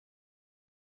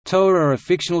Toa are a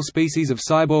fictional species of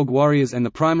cyborg warriors and the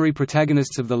primary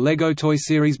protagonists of the LEGO toy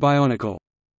series Bionicle.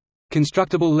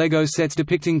 Constructible LEGO sets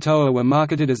depicting Toa were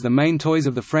marketed as the main toys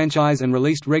of the franchise and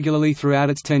released regularly throughout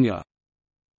its tenure.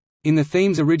 In the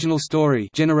theme's original story,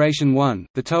 Generation 1,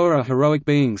 the Toa are heroic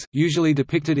beings, usually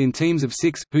depicted in teams of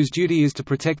 6, whose duty is to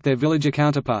protect their villager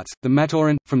counterparts, the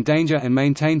Matoran, from danger and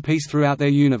maintain peace throughout their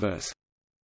universe.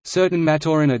 Certain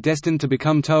Matoran are destined to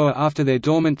become Toa after their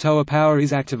dormant Toa power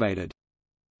is activated.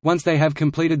 Once they have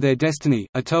completed their destiny,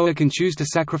 a Toa can choose to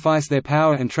sacrifice their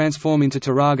power and transform into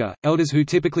Rahaga, elders who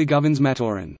typically governs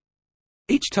Matoran.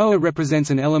 Each Toa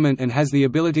represents an element and has the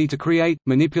ability to create,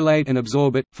 manipulate and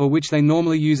absorb it, for which they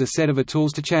normally use a set of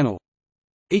tools to channel.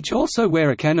 Each also wear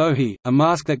a kanohi, a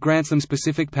mask that grants them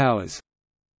specific powers.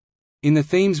 In the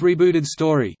theme's rebooted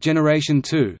story Generation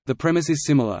 2, the premise is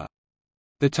similar.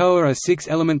 The Toa are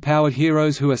 6-element powered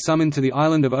heroes who are summoned to the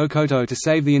island of Okoto to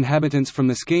save the inhabitants from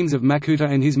the schemes of Makuta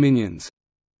and his minions.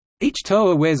 Each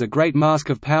Toa wears a great mask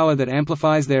of power that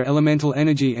amplifies their elemental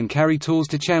energy and carry tools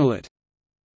to channel it.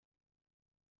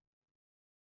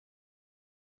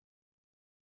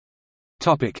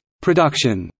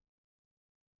 Production.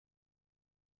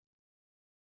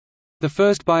 The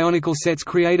first Bionicle sets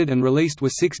created and released were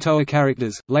 6 Toa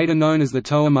characters, later known as the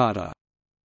Toa Mata.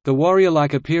 The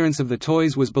warrior-like appearance of the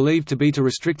toys was believed to be too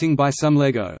restricting by some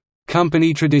LEGO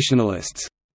company traditionalists,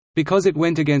 because it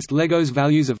went against LEGO's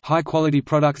values of high-quality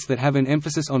products that have an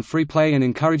emphasis on free play and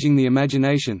encouraging the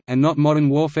imagination, and not modern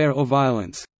warfare or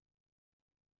violence.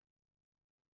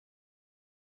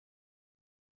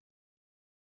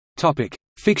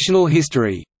 Fictional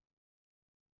history.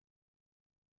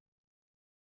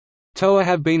 Toa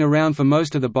have been around for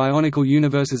most of the Bionicle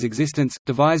universe's existence,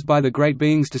 devised by the great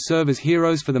beings to serve as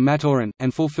heroes for the Matoran,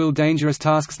 and fulfill dangerous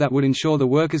tasks that would ensure the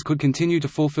workers could continue to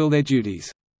fulfill their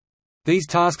duties. These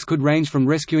tasks could range from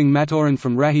rescuing Matoran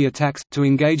from Rahi attacks, to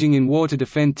engaging in war to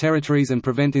defend territories and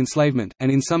prevent enslavement,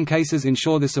 and in some cases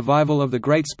ensure the survival of the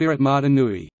Great Spirit Mata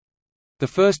Nui. The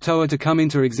first Toa to come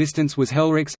into existence was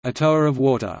Hewkii, a Toa of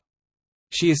water.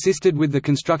 She assisted with the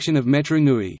construction of Metru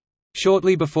Nui.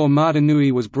 Shortly before Mata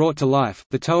Nui was brought to life,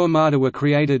 the Toa Mata were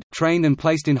created, trained and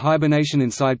placed in hibernation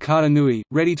inside Kata Nui,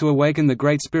 ready to awaken the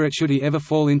Great Spirit should he ever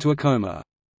fall into a coma.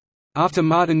 After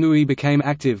Mata Nui became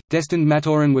active, destined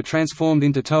Matoran were transformed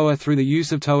into Toa through the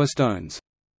use of Toa stones.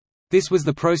 This was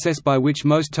the process by which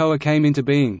most Toa came into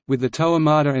being, with the Toa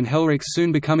Mata and Hewkii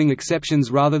soon becoming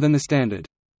exceptions rather than the standard.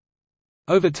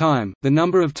 Over time, the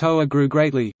number of Toa grew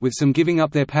greatly, with some giving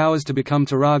up their powers to become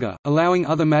Rahaga, allowing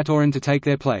other Matoran to take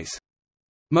their place.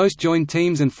 Most joined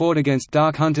teams and fought against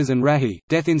Dark Hunters and Rahi.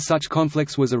 Death in such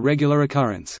conflicts was a regular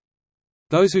occurrence.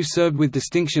 Those who served with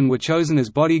distinction were chosen as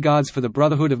bodyguards for the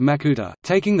Brotherhood of Makuta,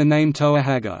 taking the name Toa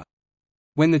Hagah.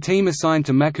 When the team assigned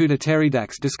to Makuta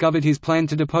Teridax discovered his plan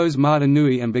to depose Mata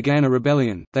Nui and began a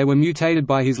rebellion, they were mutated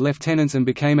by his lieutenants and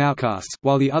became outcasts,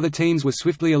 while the other teams were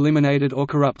swiftly eliminated or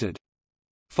corrupted.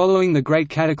 Following the Great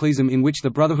Cataclysm in which the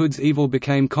Brotherhood's evil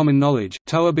became common knowledge,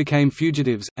 Toa became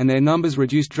fugitives, and their numbers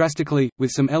reduced drastically,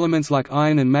 with some elements like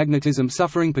iron and magnetism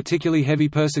suffering particularly heavy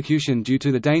persecution due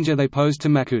to the danger they posed to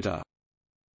Makuta.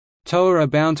 Toa are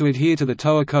bound to adhere to the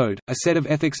Toa Code, a set of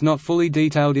ethics not fully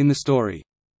detailed in the story.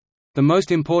 The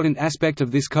most important aspect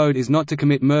of this code is not to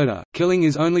commit murder. Killing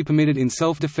is only permitted in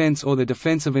self-defense or the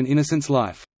defense of an innocent's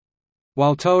life.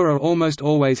 While Toa are almost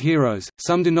always heroes,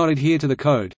 some do not adhere to the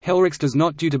code. Hewkii does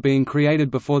not due to being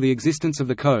created before the existence of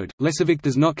the code. Lesovic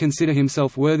does not consider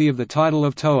himself worthy of the title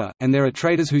of Toa, and there are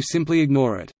traitors who simply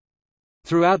ignore it.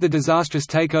 Throughout the disastrous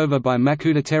takeover by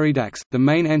Makuta Teridax, the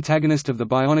main antagonist of the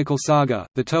Bionicle saga,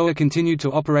 the Toa continued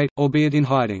to operate, albeit in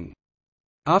hiding.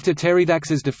 After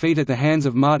Teridax's defeat at the hands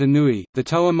of Mata Nui, the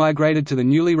Toa migrated to the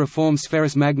newly reformed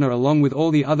Spheris Magna along with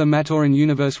all the other Matoran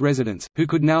universe residents, who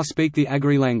could now speak the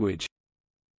Agri language.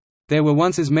 There were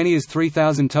once as many as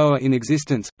 3,000 Toa in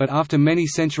existence, but after many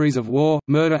centuries of war,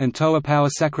 murder and Toa power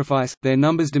sacrifice, their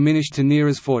numbers diminished to near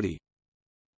as 40.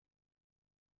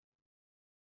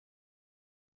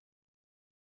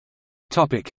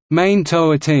 Main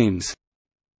Toa teams.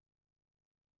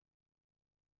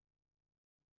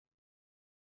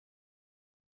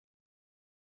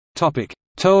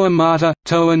 Toa Mata,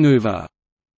 Toa Nuva.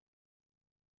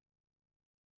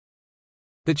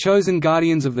 The chosen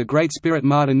guardians of the Great Spirit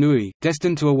Mata Nui,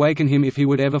 destined to awaken him if he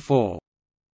would ever fall.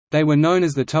 They were known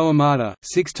as the Toa Mata,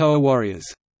 6 Toa warriors.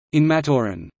 In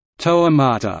Matoran, Toa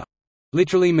Mata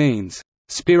literally means,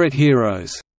 spirit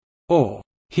heroes, or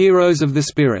heroes of the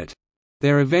spirit.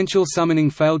 Their eventual summoning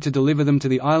failed to deliver them to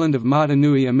the island of Mata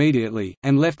Nui immediately,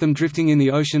 and left them drifting in the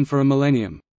ocean for a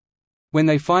millennium. When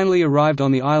they finally arrived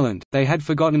on the island, they had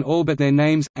forgotten all but their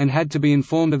names, and had to be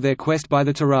informed of their quest by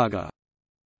the Turaga.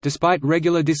 Despite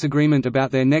regular disagreement about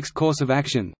their next course of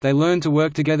action, they learned to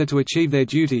work together to achieve their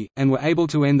duty, and were able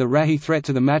to end the Rahi threat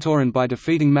to the Matoran by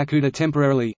defeating Makuta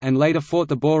temporarily, and later fought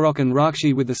the Borok and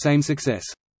Rakshi with the same success.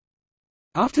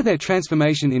 After their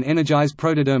transformation in energized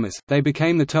protodermis, they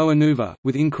became the Toa Nuva,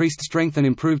 with increased strength and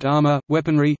improved armor,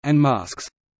 weaponry, and masks.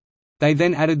 They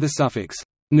then added the suffix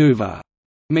Nuva,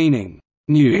 meaning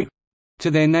new,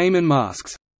 to their name and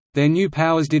masks. Their new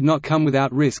powers did not come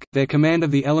without risk. Their command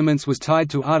of the elements was tied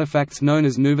to artifacts known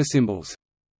as Nuva symbols.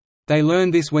 They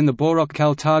learned this when the Borok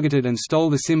Kal targeted and stole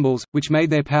the symbols, which made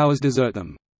their powers desert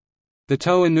them. The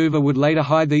Toa Nuva would later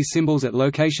hide these symbols at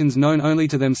locations known only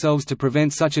to themselves to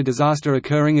prevent such a disaster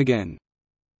occurring again.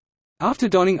 After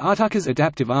donning Artaka's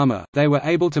adaptive armor, they were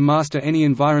able to master any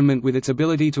environment with its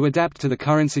ability to adapt to the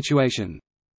current situation.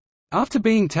 After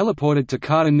being teleported to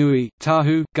Kata Nui,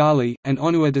 Tahu, Gali, and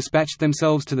Onua dispatched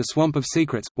themselves to the Swamp of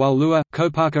Secrets, while Lewa,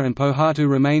 Kopaka and Pohatu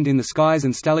remained in the skies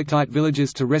and stalactite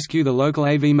villages to rescue the local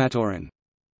AV Matoran.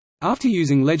 After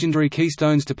using legendary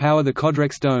keystones to power the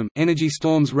Kodrex Dome, energy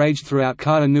storms raged throughout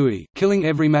Kata Nui, killing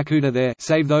every Makuta there,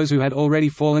 save those who had already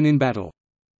fallen in battle.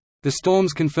 The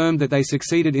storms confirmed that they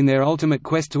succeeded in their ultimate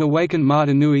quest to awaken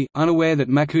Mata Nui, unaware that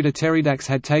Makuta Teridax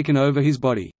had taken over his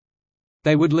body.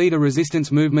 They would lead a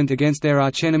resistance movement against their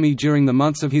archenemy during the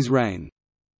months of his reign.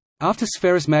 After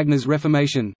Spherus Magna's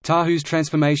reformation, Tahu's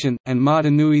transformation, and Mata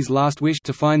Nui's last wish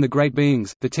to find the Great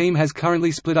Beings, the team has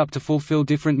currently split up to fulfill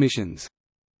different missions.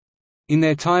 In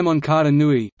their time on Kata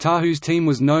Nui, Tahu's team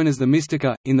was known as the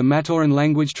Mystica, in the Matoran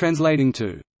language translating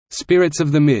to "spirits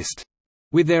of the mist",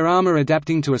 with their armor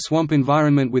adapting to a swamp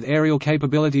environment with aerial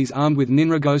capabilities armed with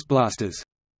Ninra Ghost blasters.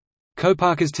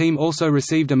 Kopaka's team also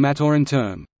received a Matoran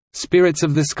term, "spirits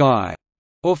of the sky",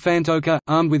 or Fantoka,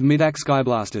 armed with Midak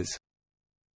skyblasters.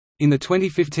 In the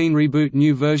 2015 reboot,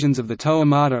 new versions of the Toa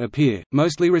Mata appear,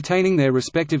 mostly retaining their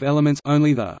respective elements.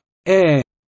 Only the air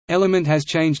element has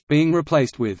changed, being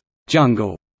replaced with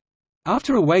jungle.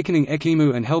 After awakening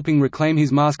Ekimu and helping reclaim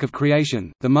his Mask of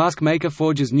Creation, the Mask Maker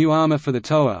forges new armor for the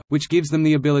Toa, which gives them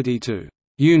the ability to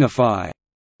unify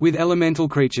with elemental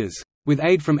creatures. With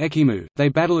aid from Ekimu, they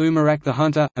battle Umarak the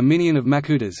Hunter, a minion of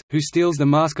Makutas, who steals the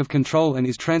Mask of Control and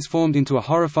is transformed into a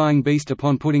horrifying beast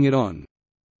upon putting it on.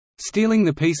 Stealing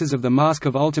the pieces of the Mask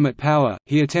of Ultimate Power,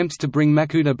 he attempts to bring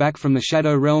Makuta back from the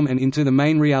Shadow Realm and into the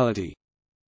main reality.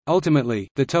 Ultimately,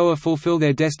 the Toa fulfill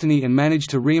their destiny and manage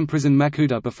to re-imprison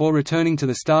Makuta before returning to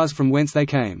the stars from whence they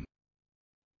came.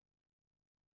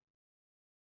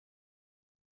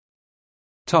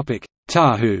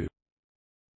 Tahu.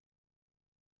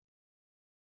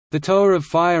 The Toa of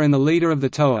Fire and the leader of the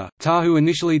Toa, Tahu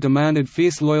initially demanded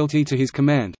fierce loyalty to his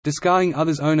command, discarding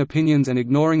others' own opinions and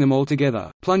ignoring them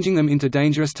altogether, plunging them into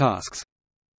dangerous tasks.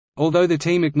 Although the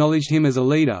team acknowledged him as a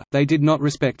leader, they did not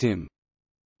respect him.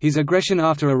 His aggression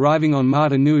after arriving on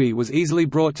Mata Nui was easily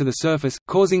brought to the surface,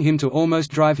 causing him to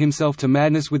almost drive himself to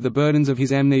madness with the burdens of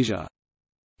his amnesia.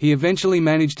 He eventually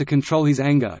managed to control his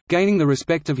anger, gaining the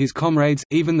respect of his comrades,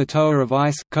 even the Toa of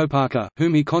Ice, Kopaka,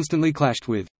 whom he constantly clashed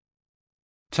with.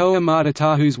 Toa Mata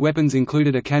Tahu's weapons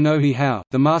included a Kanohi Hau,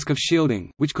 the Mask of Shielding,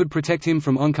 which could protect him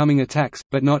from oncoming attacks,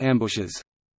 but not ambushes.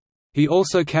 He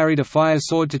also carried a fire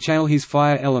sword to channel his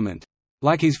fire element.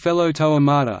 Like his fellow Toa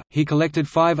Mata, he collected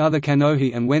 5 other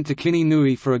Kanohi and went to Kini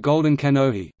Nui for a golden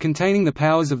Kanohi, containing the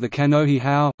powers of the Kanohi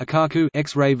Hau, Akaku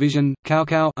X-ray vision,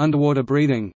 Kaukau underwater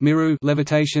breathing, Miru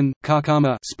levitation,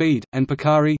 Kakama speed, and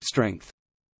Pakari strength.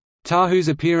 Tahu's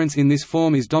appearance in this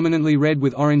form is dominantly red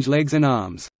with orange legs and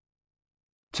arms.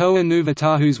 Toa Nuva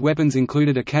Tahu's weapons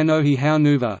included a Kanohi Hau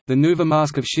Nuva, the Nuva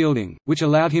Mask of Shielding, which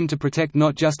allowed him to protect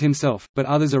not just himself, but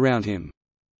others around him.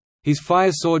 His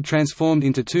fire sword transformed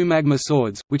into 2 magma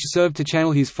swords, which served to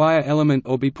channel his fire element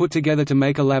or be put together to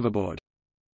make a lavaboard.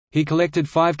 He collected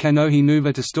 5 Kanohi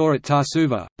Nuva to store at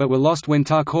Tasuva, but were lost when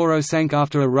Takoro sank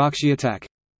after a Rakshi attack.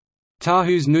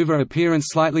 Tahu's Nuva appearance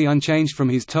slightly unchanged from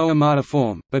his Toa Mata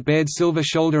form, but bared silver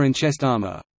shoulder and chest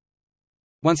armor.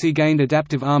 Once he gained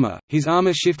adaptive armor, his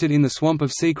armor shifted in the Swamp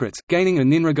of Secrets, gaining a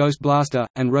Ninra Ghost blaster,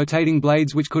 and rotating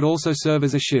blades which could also serve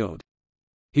as a shield.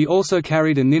 He also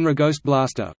carried a Ninra Ghost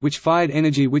blaster, which fired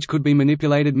energy which could be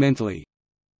manipulated mentally.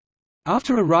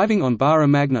 After arriving on Bara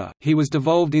Magna, he was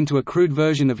devolved into a crude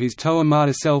version of his Toa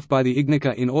Mata self by the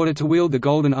Ignika in order to wield the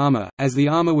golden armor, as the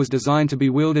armor was designed to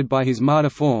be wielded by his Mata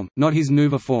form, not his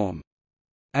Nuva form.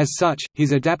 As such,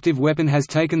 his adaptive weapon has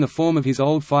taken the form of his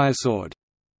old fire sword.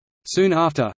 Soon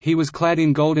after, he was clad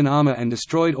in golden armor and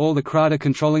destroyed all the Krata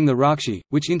controlling the Rakshi,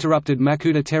 which interrupted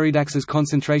Makuta Teridax's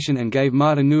concentration and gave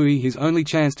Mata Nui his only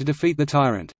chance to defeat the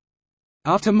tyrant.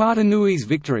 After Mata Nui's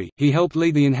victory, he helped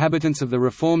lead the inhabitants of the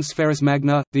reformed Spheris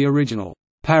Magna, the original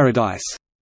paradise.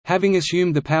 Having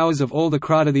assumed the powers of all the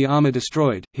Krata the armor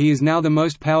destroyed, he is now the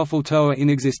most powerful Toa in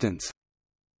existence.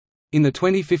 In the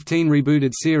 2015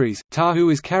 rebooted series,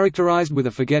 Tahu is characterized with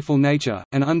a forgetful nature,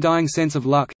 an undying sense of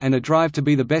luck, and a drive to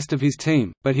be the best of his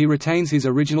team, but he retains his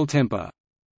original temper.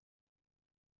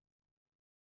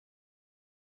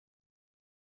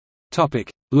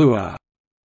 Lewa.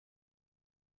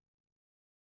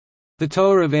 The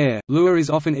Toa of Air, Lewa is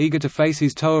often eager to face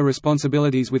his Toa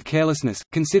responsibilities with carelessness,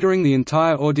 considering the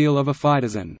entire ordeal of a fight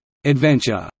as an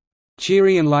adventure.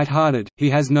 Cheery and light-hearted, he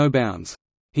has no bounds.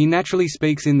 He naturally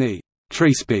speaks in the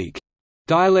tree-speak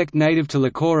dialect native to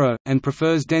Lakoro, and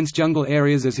prefers dense jungle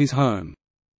areas as his home.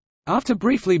 After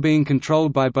briefly being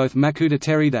controlled by both Makuta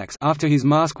Pterodax after his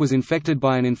mask was infected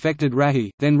by an infected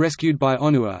Rahi, then rescued by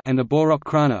Onua and a Borok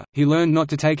Krana, he learned not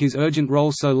to take his urgent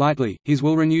role so lightly, his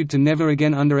will renewed to never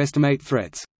again underestimate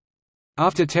threats.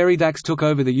 After Pterodax took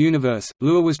over the universe,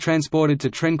 Lewa was transported to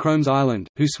Trenchrome's island,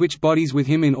 who switched bodies with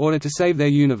him in order to save their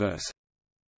universe.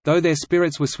 Though their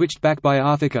spirits were switched back by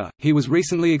Arthika, he was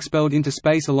recently expelled into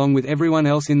space along with everyone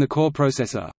else in the core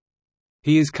processor.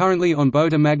 He is currently on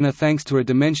Bota Magna thanks to a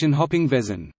dimension-hopping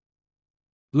Vezin.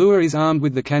 Lewa is armed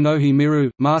with the Kanohi Miru,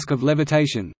 Mask of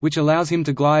Levitation, which allows him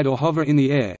to glide or hover in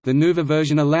the air, the Nuva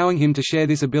version allowing him to share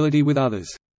this ability with others.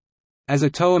 As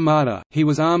a Toa Mata, he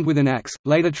was armed with an axe,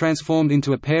 later transformed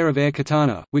into a pair of air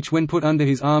katana, which when put under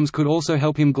his arms could also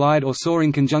help him glide or soar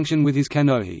in conjunction with his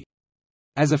Kanohi.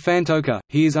 As a Fantoka,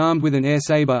 he is armed with an air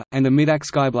saber, and a Midak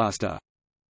Skyblaster.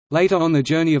 Later on the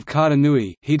journey of Kata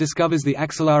Nui, he discovers the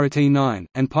Axelara T9,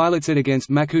 and pilots it against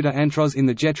Makuta Antros in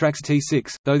the Jetrax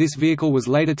T6, though this vehicle was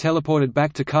later teleported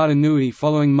back to Kata Nui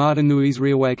following Mata Nui's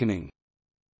reawakening.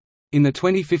 In the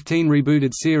 2015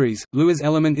 rebooted series, Lewa's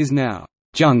element is now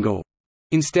jungle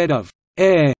instead of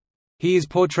air. He is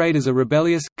portrayed as a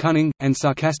rebellious, cunning, and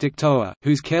sarcastic Toa,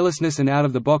 whose carelessness and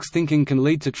out-of-the-box thinking can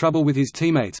lead to trouble with his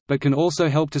teammates, but can also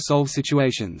help to solve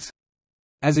situations.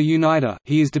 As a uniter,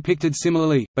 he is depicted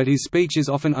similarly, but his speech is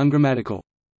often ungrammatical.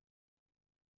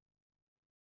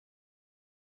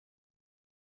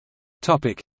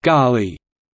 Gali.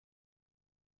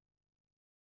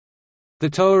 The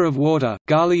Toa of Water,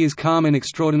 Gali is calm and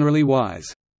extraordinarily wise.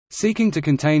 Seeking to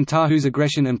contain Tahu's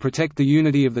aggression and protect the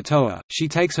unity of the Toa, she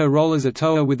takes her role as a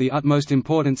Toa with the utmost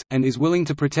importance, and is willing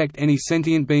to protect any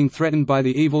sentient being threatened by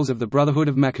the evils of the Brotherhood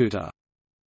of Makuta.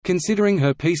 Considering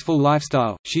her peaceful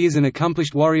lifestyle, she is an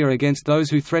accomplished warrior against those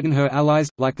who threaten her allies,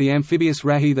 like the amphibious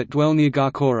Rahi that dwell near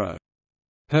Garkoro.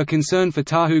 Her concern for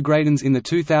Tahu greatens in the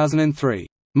 2003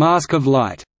 Mask of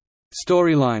Light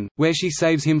storyline, where she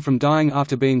saves him from dying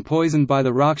after being poisoned by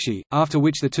the Rakshi, after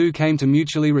which the two came to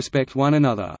mutually respect one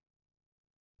another.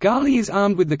 Gali is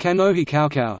armed with the Kanohi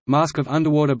Kaukau, Mask of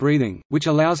Underwater Breathing, which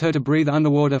allows her to breathe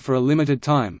underwater for a limited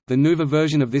time. The Nuva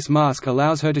version of this mask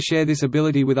allows her to share this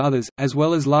ability with others, as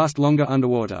well as last longer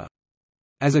underwater.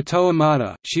 As a Toa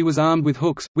Mata, she was armed with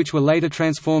hooks, which were later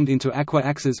transformed into aqua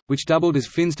axes, which doubled as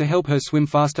fins to help her swim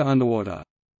faster underwater.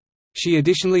 She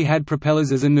additionally had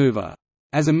propellers as a Nuva.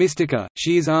 As a Mystica,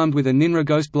 she is armed with a Ninra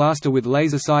Ghost Blaster with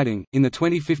laser sighting. In the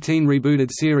 2015 rebooted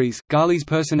series, Gali's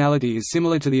personality is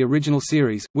similar to the original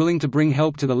series, willing to bring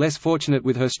help to the less fortunate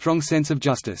with her strong sense of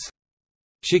justice.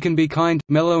 She can be kind,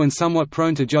 mellow and somewhat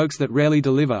prone to jokes that rarely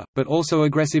deliver, but also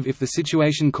aggressive if the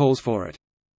situation calls for it.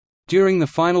 During the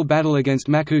final battle against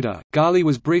Makuta, Gali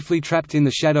was briefly trapped in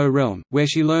the Shadow Realm, where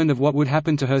she learned of what would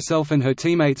happen to herself and her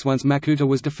teammates once Makuta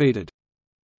was defeated.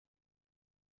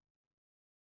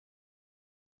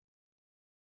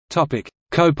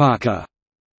 Kopaka.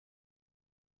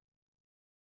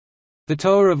 The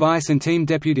Toa of Ice and Team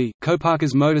Deputy,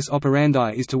 Kopaka's modus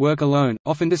operandi is to work alone,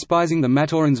 often despising the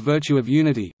Matoran's virtue of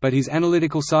unity, but his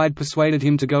analytical side persuaded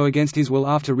him to go against his will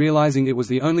after realizing it was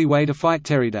the only way to fight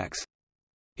Pterodax.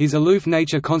 His aloof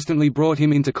nature constantly brought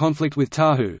him into conflict with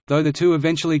Tahu, though the two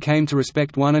eventually came to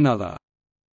respect one another.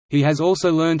 He has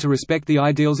also learned to respect the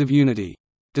ideals of unity.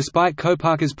 Despite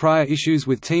Kopaka's prior issues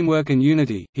with teamwork and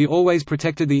unity, he always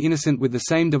protected the innocent with the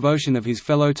same devotion of his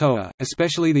fellow Toa,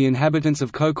 especially the inhabitants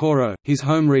of Kokoro, his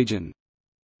home region.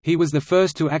 He was the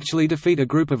first to actually defeat a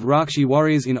group of Rakshi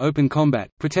warriors in open combat,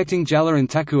 protecting Jaller and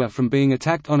Takua from being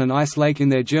attacked on an ice lake in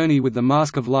their journey with the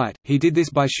Mask of Light. He did this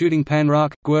by shooting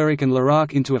Panrak, Guerik and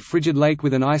Larak into a frigid lake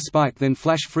with an ice spike, then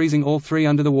flash freezing all three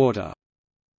under the water.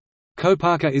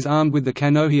 Kopaka is armed with the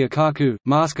Kanohi Akaku,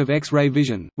 Mask of X-ray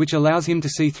vision, which allows him to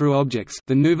see through objects.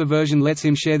 The Nuva version lets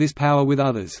him share this power with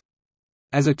others.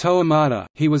 As a Toa Mata,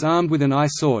 he was armed with an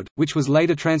ice sword, which was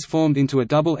later transformed into a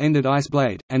double-ended ice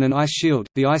blade, and an ice shield.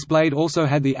 The ice blade also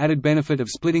had the added benefit of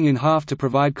splitting in half to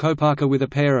provide Kopaka with a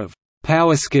pair of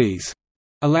power skis,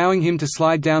 allowing him to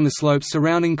slide down the slopes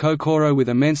surrounding Kokoro with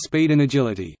immense speed and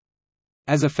agility.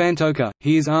 As a Fantoka,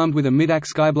 he is armed with a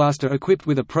mid-axe skyblaster equipped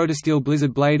with a protosteel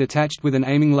blizzard blade attached with an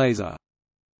aiming laser.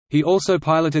 He also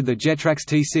piloted the Jetrax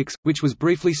T6, which was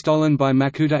briefly stolen by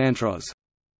Makuta Antros.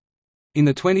 In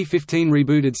the 2015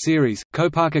 rebooted series,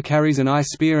 Kopaka carries an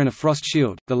ice spear and a frost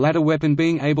shield, the latter weapon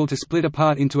being able to split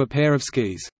apart into a pair of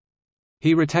skis.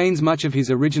 He retains much of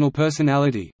his original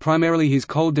personality, primarily his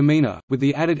cold demeanor, with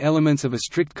the added elements of a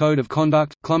strict code of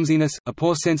conduct, clumsiness, a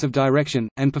poor sense of direction,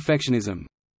 and perfectionism.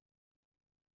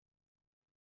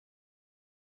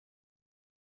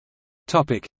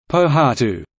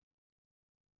 Pohatu.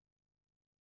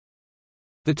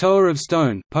 The Toa of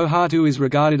Stone, Pohatu is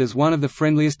regarded as one of the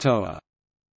friendliest Toa.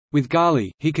 With Gali,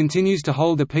 he continues to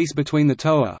hold the peace between the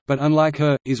Toa, but unlike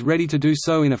her, is ready to do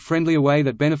so in a friendlier way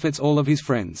that benefits all of his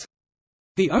friends.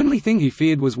 The only thing he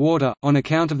feared was water, on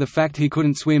account of the fact he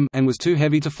couldn't swim and was too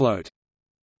heavy to float.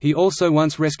 He also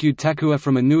once rescued Takua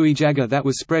from a Nui Jaga that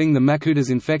was spreading the Makuta's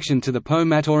infection to the Po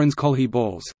Matoran's Kolhi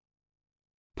balls.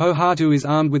 Pohatu is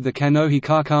armed with the Kanohi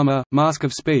Kakama, Mask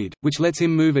of Speed, which lets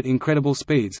him move at incredible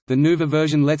speeds. The Nuva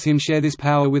version lets him share this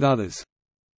power with others.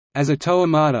 As a Toa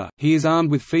Mata, he is armed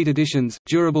with feet additions,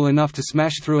 durable enough to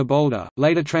smash through a boulder,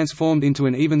 later transformed into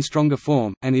an even stronger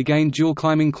form, and he gained dual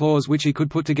climbing claws which he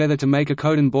could put together to make a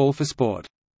Kodan ball for sport.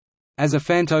 As a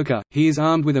Fantoka, he is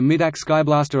armed with a mid-axe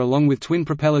skyblaster along with twin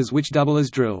propellers which double as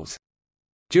drills.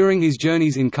 During his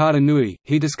journeys in Kata Nui,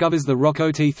 he discovers the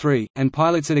Rocco T3, and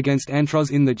pilots it against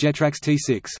Antros in the Jetrax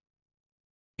T6.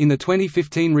 In the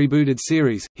 2015 rebooted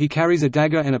series, he carries a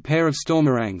dagger and a pair of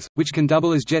stormerangs, which can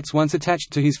double as jets once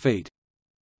attached to his feet.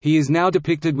 He is now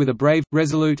depicted with a brave,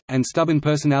 resolute, and stubborn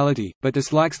personality, but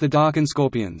dislikes the dark and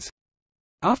scorpions.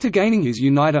 After gaining his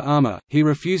Uniter armor, he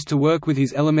refused to work with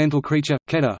his elemental creature,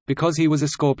 Keta, because he was a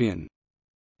scorpion.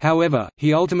 However,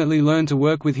 he ultimately learned to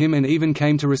work with him and even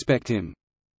came to respect him.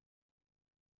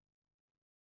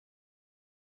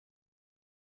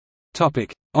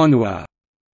 Onua.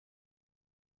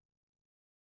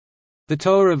 The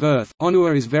Toa of Earth,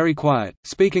 Onua is very quiet,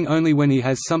 speaking only when he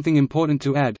has something important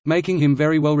to add, making him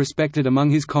very well respected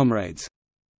among his comrades.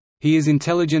 He is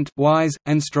intelligent, wise,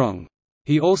 and strong.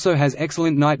 He also has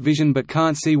excellent night vision but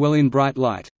can't see well in bright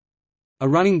light. A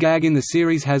running gag in the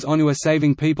series has Onua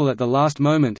saving people at the last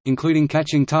moment, including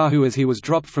catching Tahu as he was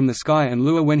dropped from the sky and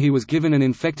Lewa when he was given an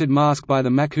infected mask by the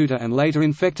Makuta and later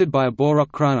infected by a Borok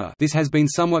Krana. This has been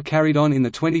somewhat carried on in the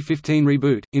 2015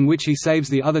 reboot, in which he saves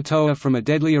the other Toa from a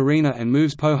deadly arena and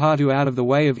moves Pohatu out of the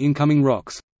way of incoming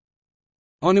rocks.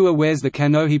 Onua wears the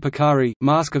Kanohi Pakari,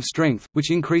 Mask of Strength, which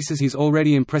increases his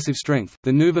already impressive strength. The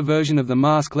Nuva version of the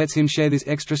mask lets him share this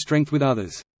extra strength with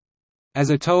others. As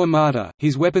a Toa Mata,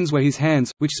 his weapons were his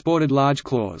hands, which sported large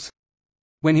claws.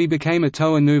 When he became a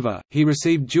Toa Nuva, he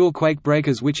received dual quake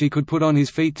breakers which he could put on his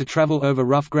feet to travel over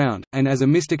rough ground, and as a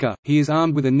Mystica, he is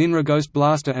armed with a Ninra Ghost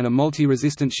Blaster and a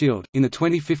multi-resistant shield. In the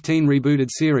 2015 rebooted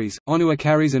series, Onua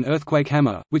carries an Earthquake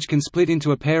Hammer, which can split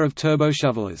into a pair of turbo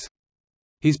shovelers.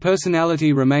 His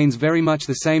personality remains very much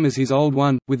the same as his old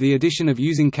one, with the addition of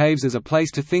using caves as a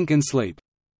place to think and sleep.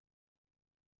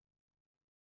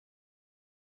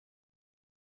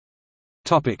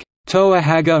 Toa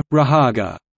Hagah,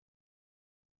 Rahaga.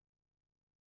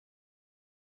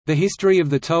 The history of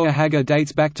the Toa Hagah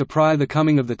dates back to prior the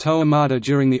coming of the Toa Mata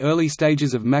during the early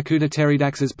stages of Makuta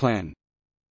Teridax's plan.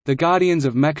 The Guardians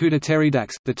of Makuta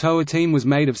Teridax, the Toa team was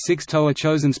made of 6 Toa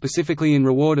chosen specifically in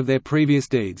reward of their previous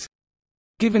deeds.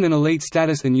 Given an elite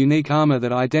status and unique armor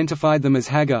that identified them as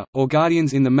Hagah, or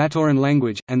Guardians in the Matoran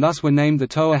language, and thus were named the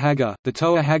Toa Hagah. The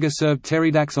Toa Hagah served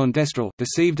Teridax on Destral,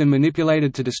 deceived and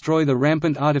manipulated to destroy the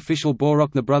rampant artificial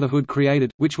Borok the Brotherhood created,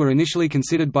 which were initially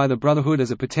considered by the Brotherhood as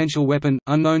a potential weapon,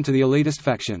 unknown to the elitist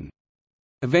faction.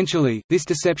 Eventually, this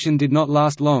deception did not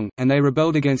last long, and they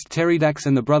rebelled against Teridax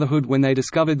and the Brotherhood when they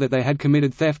discovered that they had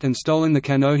committed theft and stolen the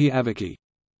Kanohi Avaki.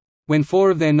 When 4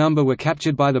 of their number were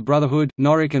captured by the Brotherhood,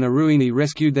 Norik and Iruini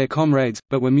rescued their comrades,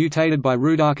 but were mutated by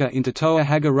Rudaka into Toa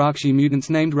Hagah Rakshi mutants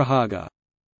named Rahaga.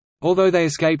 Although they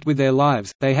escaped with their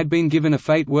lives, they had been given a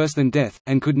fate worse than death,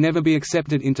 and could never be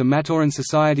accepted into Matoran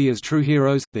society as true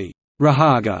heroes. The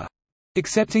Rahaga,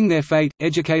 accepting their fate,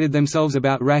 educated themselves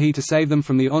about Rahi to save them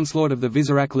from the onslaught of the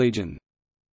Visarak Legion.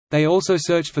 They also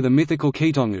searched for the mythical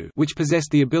Kitongu, which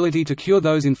possessed the ability to cure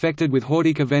those infected with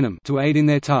Hordika venom, to aid in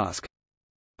their task.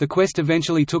 The quest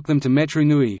eventually took them to Metru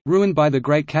Nui, ruined by the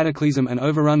Great Cataclysm and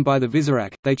overrun by the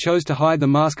Visorak. They chose to hide the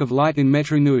Mask of Light in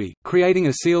Metru Nui, creating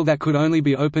a seal that could only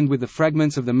be opened with the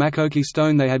fragments of the Makoki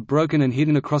stone they had broken and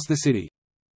hidden across the city.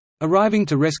 Arriving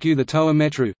to rescue the Toa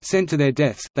Metru, sent to their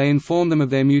deaths, they inform them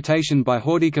of their mutation by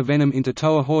Hordika venom into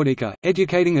Toa Hordika,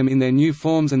 educating them in their new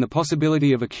forms and the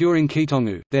possibility of a curing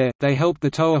Kitongu. There, they helped the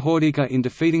Toa Hordika in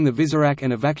defeating the Visorak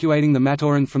and evacuating the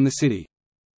Matoran from the city.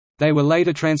 They were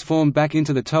later transformed back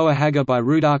into the Toa Hagah by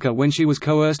Rudaka when she was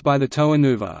coerced by the Toa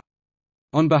Nuva.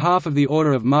 On behalf of the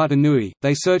Order of Mata Nui,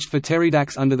 they searched for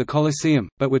Pterodax under the Colosseum,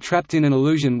 but were trapped in an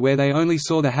illusion where they only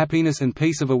saw the happiness and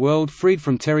peace of a world freed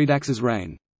from Pterodax's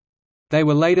reign. They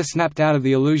were later snapped out of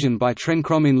the illusion by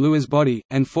Trenkrom in Lua's body,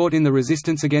 and fought in the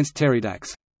resistance against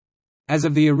Pterodax. As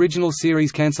of the original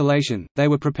series cancellation, they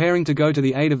were preparing to go to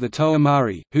the aid of the Toa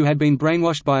Mahri, who had been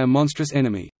brainwashed by a monstrous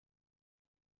enemy.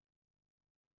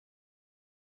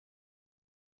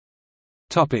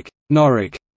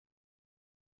 Norik.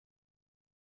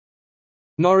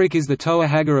 Norik is the Toa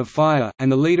Hagah of Fire,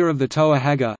 and the leader of the Toa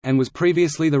Hagah, and was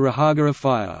previously the Rahaga of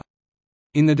Fire.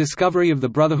 In the discovery of the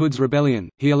Brotherhood's rebellion,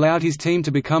 he allowed his team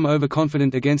to become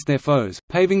overconfident against their foes,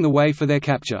 paving the way for their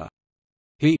capture.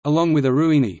 He, along with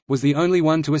Iruini, was the only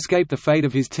one to escape the fate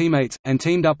of his teammates, and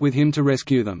teamed up with him to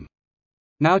rescue them.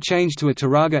 Now changed to a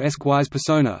Turaga-esque wise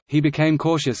persona, he became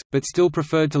cautious, but still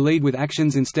preferred to lead with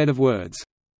actions instead of words.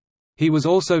 He was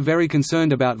also very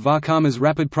concerned about Vakama's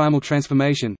rapid primal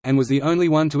transformation, and was the only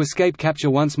one to escape capture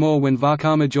once more when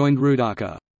Vakama joined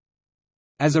Rudaka.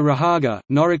 As a Rahaga,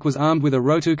 Norik was armed with a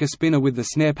Rotuka spinner with the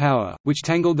snare power, which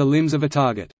tangled the limbs of a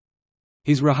target.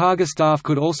 His Rahaga staff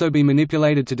could also be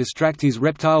manipulated to distract his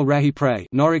reptile Rahi prey.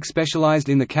 Norik specialized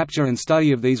in the capture and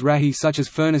study of these Rahi such as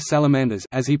furnace salamanders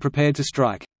as he prepared to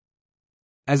strike.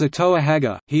 As a Toa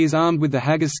Hagah, he is armed with the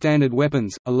Hagah's standard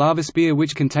weapons, a lava spear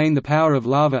which contained the power of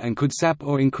lava and could sap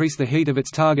or increase the heat of its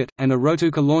target, and a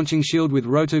Rotuka launching shield with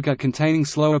Rotuka containing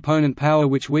slow opponent power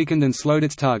which weakened and slowed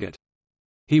its target.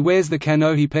 He wears the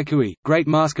Kanohi Pekui, Great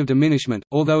Mask of Diminishment,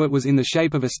 although it was in the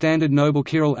shape of a standard noble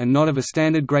Kiral and not of a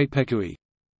standard Great Pekui.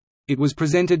 It was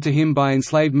presented to him by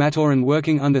enslaved Matoran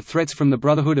working under threats from the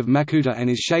Brotherhood of Makuta and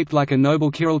is shaped like a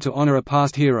noble Kiral to honor a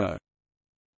past hero.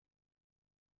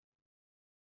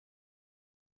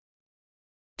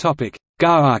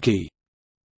 Gaaki.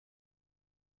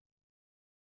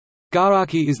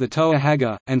 Gaaki is the Toa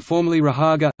Hagah, and formerly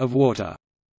Rahaga, of water.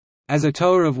 As a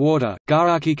Toa of water,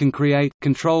 Gaaki can create,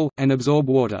 control, and absorb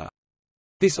water.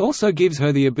 This also gives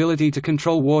her the ability to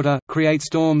control water, create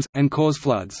storms, and cause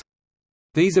floods.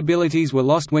 These abilities were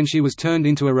lost when she was turned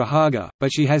into a Rahaga,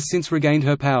 but she has since regained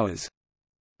her powers.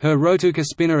 Her Rotuka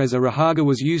spinner as a Rahaga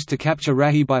was used to capture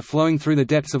Rahi by flowing through the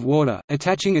depths of water,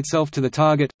 attaching itself to the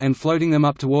target, and floating them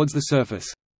up towards the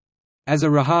surface. As a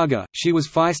Rahaga, she was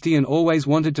feisty and always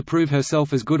wanted to prove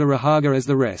herself as good a Rahaga as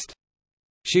the rest.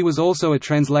 She was also a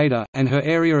translator, and her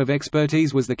area of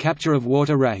expertise was the capture of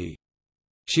water Rahi.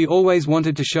 She always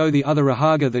wanted to show the other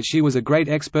Rahaga that she was a great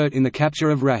expert in the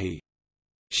capture of Rahi.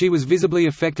 She was visibly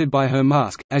affected by her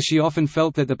mask, as she often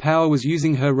felt that the power was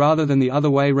using her rather than the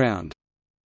other way round.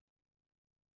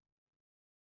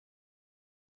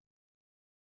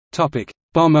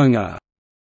 Bomonga.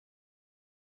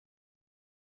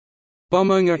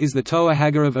 Bomonga is the Toa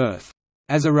Hagah of Earth.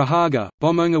 As a Rahaga,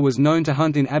 Bomonga was known to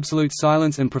hunt in absolute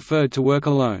silence and preferred to work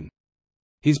alone.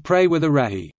 His prey were the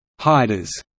Rahi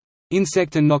hiders,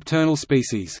 insect and nocturnal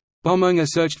species. Bomonga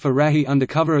searched for Rahi under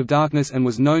cover of darkness and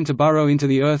was known to burrow into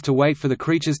the earth to wait for the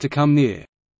creatures to come near.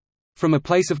 From a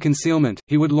place of concealment,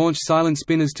 he would launch silent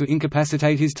spinners to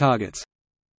incapacitate his targets.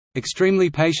 Extremely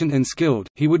patient and skilled,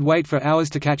 he would wait for hours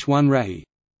to catch one Rahi.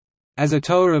 As a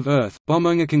Toa of Earth,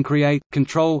 Bomonga can create,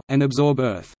 control, and absorb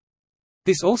Earth.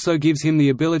 This also gives him the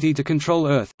ability to control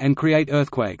Earth, and create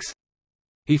earthquakes.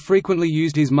 He frequently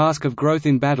used his Mask of Growth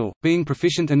in battle, being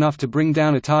proficient enough to bring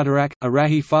down a Tartarak, a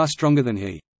Rahi far stronger than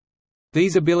he.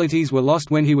 These abilities were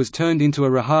lost when he was turned into a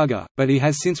Rahaga, but he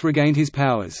has since regained his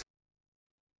powers.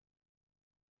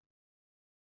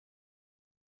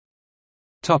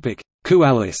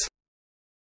 Kualus.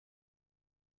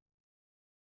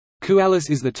 Kualus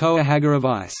is the Toa Hagah of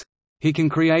Ice. He can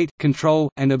create, control,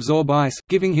 and absorb ice,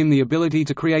 giving him the ability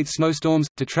to create snowstorms,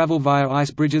 to travel via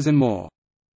ice bridges and more.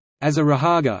 As a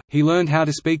Rahaga, he learned how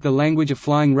to speak the language of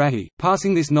flying Rahi,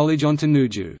 passing this knowledge on to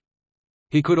Nuju.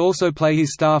 He could also play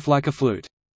his staff like a flute.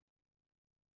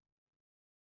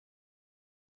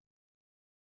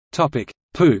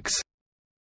 Pouks.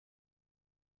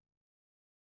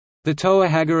 The Toa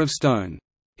Hagah of Stone.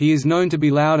 He is known to be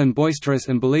loud and boisterous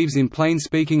and believes in plain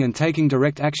speaking and taking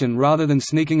direct action rather than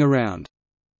sneaking around.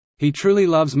 He truly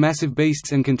loves massive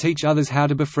beasts and can teach others how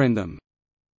to befriend them.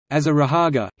 As a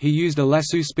Rahaga, he used a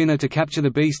lasso spinner to capture the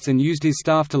beasts and used his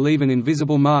staff to leave an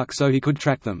invisible mark so he could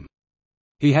track them.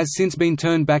 He has since been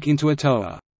turned back into a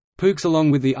Toa. Pouks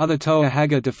along with the other Toa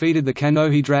Hagah defeated the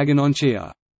Kanohi dragon on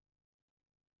Chia.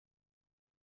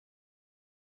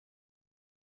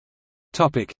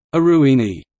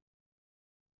 Iruini.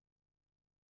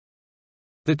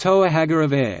 The Toa Hagah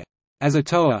of Air. As a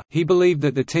Toa, he believed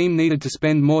that the team needed to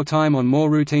spend more time on more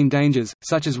routine dangers,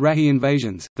 such as Rahi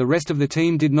invasions. The rest of the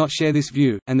team did not share this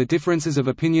view, and the differences of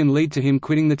opinion lead to him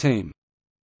quitting the team.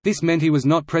 This meant he was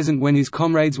not present when his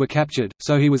comrades were captured,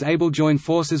 so he was able to join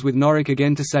forces with Norik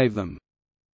again to save them.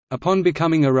 Upon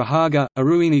becoming a Rahaga,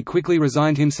 Iruini quickly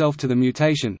resigned himself to the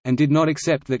mutation, and did not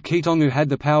accept that Kongu had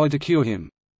the power to cure him.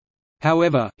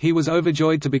 However, he was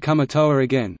overjoyed to become a Toa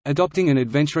again, adopting an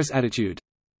adventurous attitude.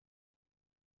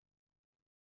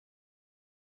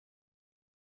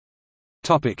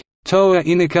 Toa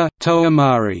Inika, Toa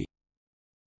Mahri.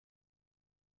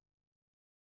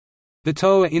 The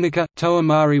Toa Inika, Toa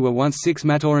Mahri were once 6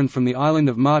 Matoran from the island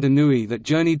of Mata Nui that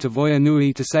journeyed to Voya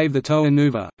Nui to save the Toa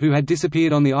Nuva, who had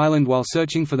disappeared on the island while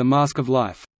searching for the Mask of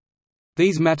Life.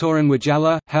 These Matoran were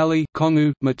Jaller, Hahli,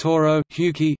 Kongu, Matoro,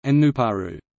 Hewkii, and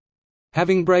Nuparu.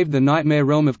 Having braved the nightmare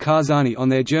realm of Karzani on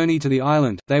their journey to the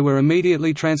island, they were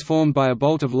immediately transformed by a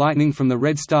bolt of lightning from the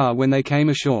Red Star when they came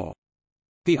ashore.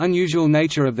 The unusual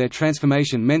nature of their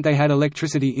transformation meant they had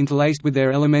electricity interlaced with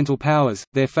their elemental powers,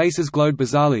 their faces glowed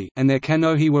bizarrely, and their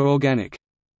Kanohi were organic.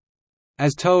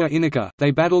 As Toa Inika,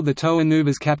 they battled the Toa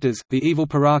Nuva's captors, the evil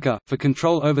Paraka, for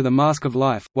control over the Mask of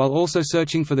Life, while also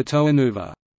searching for the Toa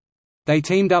Nuva. They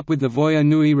teamed up with the Voya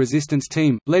Nui resistance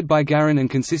team, led by Garin and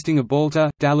consisting of Balta,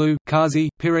 Dalu,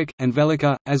 Kazi, Pirik, and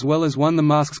Velika, as well as the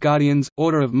Mask's Guardians,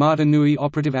 Order of Mata Nui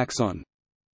operative Axon.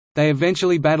 They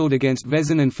eventually battled against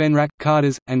Vezin and Fenrak,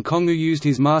 Kardas, and Kongu used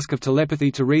his mask of telepathy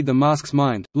to read the mask's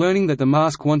mind, learning that the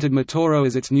mask wanted Matoro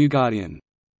as its new guardian.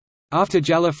 After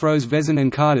Jaller froze Vezin and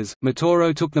Kardas,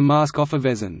 Matoro took the mask off of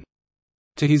Vezin.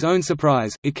 To his own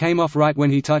surprise, it came off right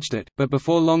when he touched it, but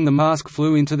before long the mask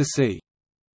flew into the sea.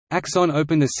 Axon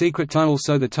opened a secret tunnel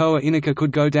so the Toa Inika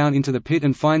could go down into the pit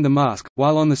and find the mask,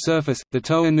 while on the surface, the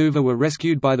Toa Nuva were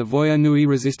rescued by the Voya Nui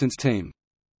resistance team.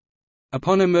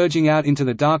 Upon emerging out into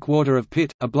the dark water of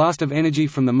Pit, a blast of energy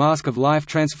from the Mask of Life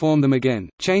transformed them again,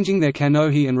 changing their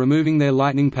Kanohi and removing their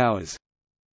lightning powers.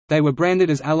 They were branded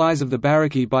as allies of the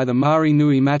Baraki by the Mahri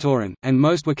Nui Matoran, and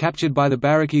most were captured by the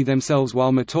Baraki themselves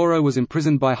while Matoro was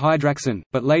imprisoned by Hydraxon,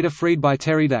 but later freed by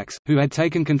Teridax, who had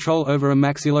taken control over a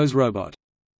Maxillos robot.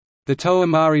 The Toa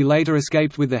Mahri later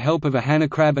escaped with the help of a Hana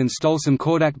crab and stole some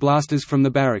Kordak blasters from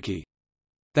the Baraki.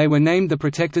 They were named the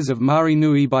Protectors of Mahri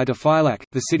Nui by Defilak,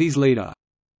 the city's leader.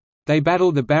 They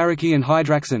battled the Baraki and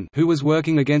Hydraxon, who was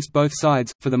working against both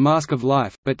sides, for the Mask of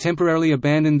Life, but temporarily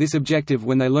abandoned this objective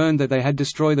when they learned that they had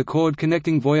destroyed the cord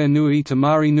connecting Voya Nui to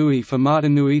Mahri Nui for Mata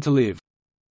Nui to live.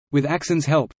 With Axon's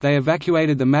help, they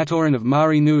evacuated the Matoran of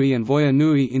Mahri Nui and Voya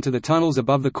Nui into the tunnels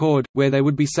above the cord, where they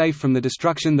would be safe from the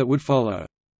destruction that would follow.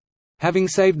 Having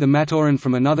saved the Matoran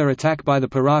from another attack by the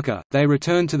Paraka, they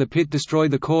returned to the pit,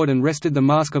 destroyed the cord and wrested the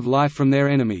Mask of Life from their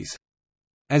enemies.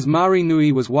 As Mahri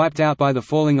Nui was wiped out by the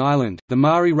falling island, the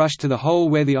Mahri rushed to the hole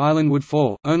where the island would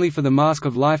fall, only for the Mask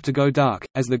of Life to go dark,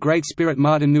 as the great spirit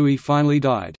Mata Nui finally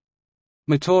died.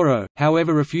 Matoro,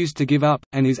 however, refused to give up,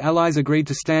 and his allies agreed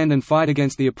to stand and fight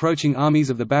against the approaching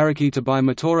armies of the Baraki to buy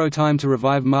Matoro time to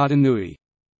revive Mata Nui.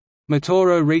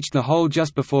 Matoro reached the hole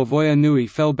just before Voya Nui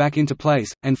fell back into place,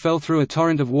 and fell through a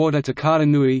torrent of water to Kata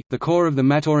Nui, the core of the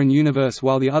Matoran universe,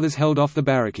 while the others held off the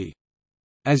Baraki.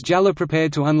 As Jaller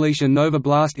prepared to unleash a Nova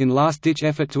Blast in last-ditch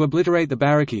effort to obliterate the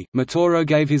Baraki, Matoro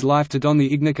gave his life to don the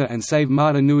Ignika and save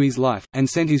Mata Nui's life, and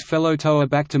sent his fellow Toa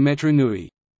back to Metru Nui.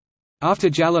 After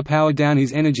Jaller powered down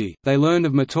his energy, they learned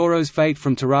of Matoro's fate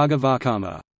from Taraga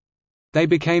Vakama. They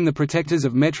became the protectors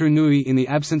of Metru Nui in the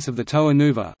absence of the Toa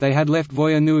Nuva. They had left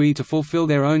Voya Nui to fulfill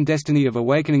their own destiny of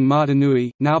awakening Mata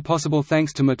Nui, now possible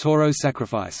thanks to Matoro's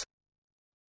sacrifice.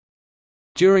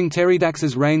 During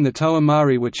Teridax's reign, the Toa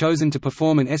Mahri were chosen to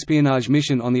perform an espionage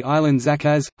mission on the island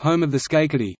Zakaz, home of the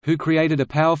Skaikati, who created a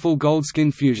powerful gold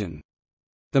skin fusion.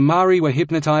 The Mahri were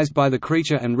hypnotized by the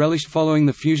creature and relished following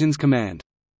the fusion's command.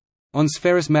 On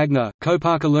Spheris Magna,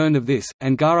 Kopaka learned of this,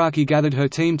 and Gaaki gathered her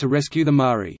team to rescue the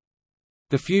Mahri.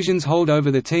 The fusion's hold over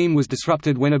the team was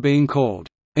disrupted when a being called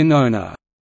Inona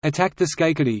attacked the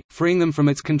Skaikati, freeing them from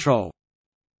its control.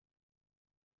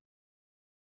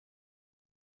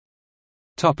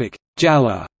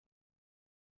 Jaller.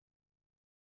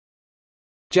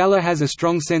 Jaller has a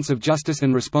strong sense of justice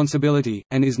and responsibility,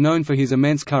 and is known for his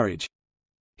immense courage.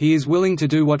 He is willing to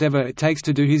do whatever it takes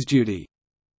to do his duty.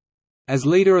 As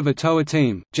leader of a Toa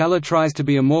team, Jaller tries to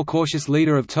be a more cautious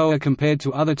leader of Toa compared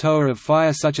to other Toa of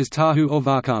fire such as Tahu or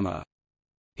Vakama.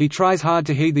 He tries hard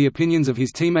to heed the opinions of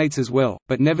his teammates as well,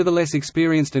 but nevertheless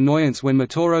experienced annoyance when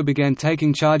Matoro began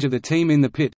taking charge of the team in the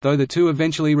pit, though the two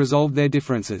eventually resolved their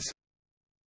differences.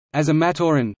 As a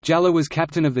Matoran, Jaller was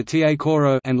captain of the Ta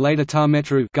Koro and later Ta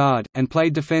Metru guard, and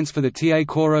played defense for the Ta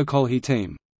Koro Kolhi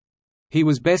team. He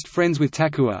was best friends with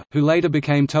Takua, who later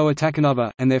became Toa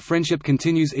Takanuva, and their friendship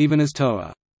continues even as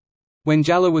Toa. When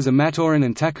Jaller was a Matoran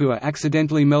and Takua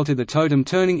accidentally melted the totem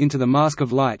turning into the Mask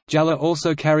of Light, Jaller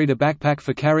also carried a backpack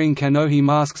for carrying Kanohi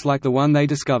masks like the one they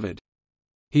discovered.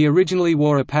 He originally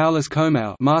wore a powerless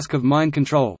Komau mask of mind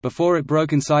control before it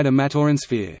broke inside a Matoran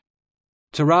sphere.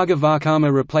 Turaga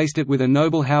Vakama replaced it with a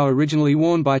noble Hau originally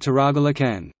worn by Turaga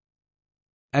Lakan.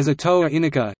 As a Toa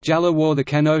Inika, Jaller wore the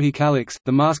Kanohi Calyx,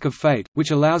 the Mask of Fate,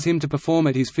 which allows him to perform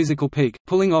at his physical peak,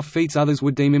 pulling off feats others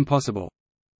would deem impossible.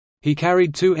 He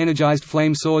carried 2 energized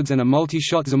flame swords and a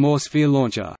multi-shot Zamor sphere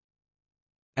launcher.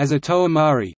 As a Toa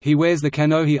Mahri, he wears the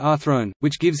Kanohi Arthrone,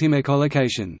 which gives him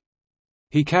echolocation.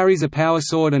 He carries a power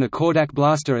sword and a Kordak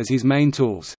blaster as his main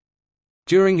tools.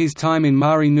 During his time in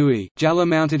Mahri Nui, Jaller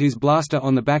mounted his blaster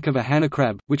on the back of a Hana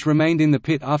crab, which remained in the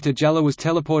pit after Jaller was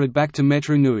teleported back to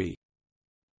Metru Nui.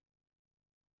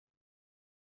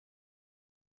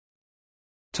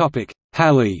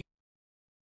 Hahli.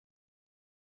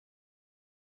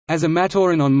 As a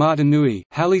Matoran on Mata Nui,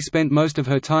 Hahli spent most of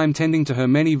her time tending to her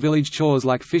many village chores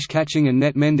like fish catching and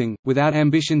net mending, without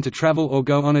ambition to travel or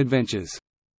go on adventures.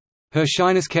 Her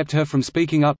shyness kept her from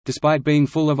speaking up, despite being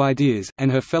full of ideas,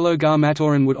 and her fellow Ga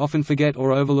Matoran would often forget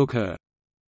or overlook her.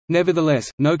 Nevertheless,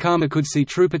 no Kama could see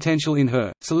true potential in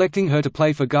her, selecting her to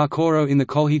play for Ga Koro in the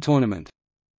Kolhi tournament.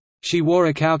 She wore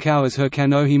a Kau as her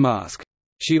Kanohi mask.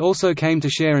 She also came to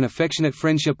share an affectionate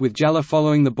friendship with Jaller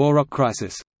following the Borok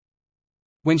crisis.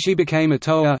 When she became a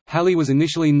Toa, Hahli was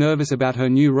initially nervous about her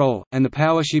new role, and the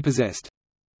power she possessed.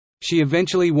 She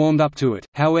eventually warmed up to it,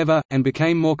 however, and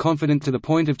became more confident to the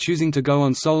point of choosing to go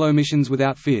on solo missions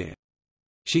without fear.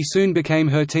 She soon became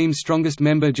her team's strongest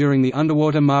member during the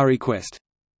underwater Mahri quest.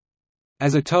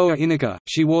 As a Toa Inika,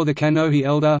 she wore the Kanohi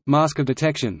Elder, Mask of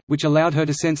Detection, which allowed her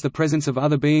to sense the presence of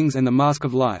other beings and the Mask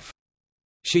of Life.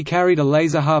 She carried a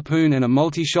laser harpoon and a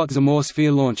multi-shot Zamor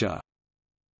sphere launcher.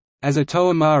 As a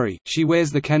Toa Mahri, she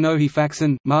wears the Kanohi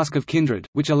Faxon, Mask of Kindred,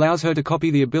 which allows her to copy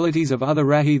the abilities of other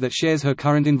Rahi that shares her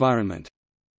current environment.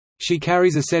 She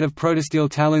carries a set of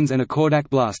protosteel talons and a Kordak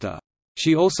blaster.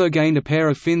 She also gained a pair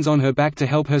of fins on her back to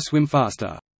help her swim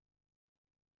faster.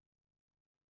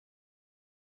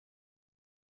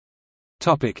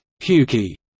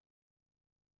 Hewkii.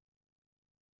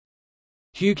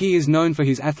 Hewkii is known for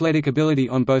his athletic ability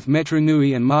on both Metru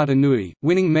Nui and Mata Nui,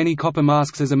 winning many copper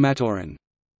masks as a Matoran.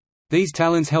 These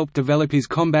talents helped develop his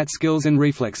combat skills and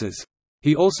reflexes.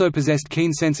 He also possessed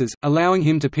keen senses, allowing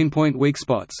him to pinpoint weak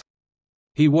spots.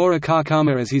 He wore a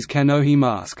Kakama as his Kanohi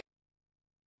mask.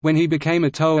 When he became a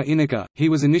Toa Inika, he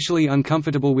was initially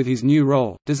uncomfortable with his new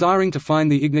role, desiring to find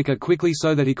the Ignika quickly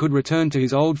so that he could return to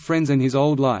his old friends and his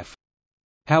old life.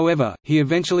 However, he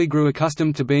eventually grew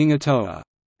accustomed to being a Toa.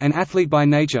 An athlete by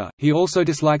nature, he also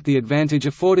disliked the advantage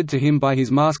afforded to him by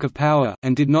his Mask of Power,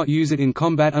 and did not use it in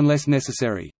combat unless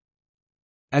necessary.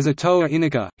 As a Toa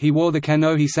Inika, he wore the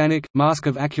Kanohi Sanik, Mask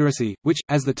of Accuracy, which,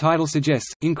 as the title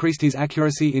suggests, increased his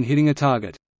accuracy in hitting a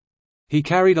target. He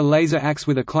carried a laser axe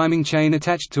with a climbing chain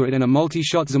attached to it and a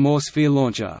multi-shot Zamor sphere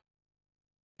launcher.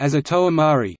 As a Toa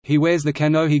Mahri, he wears the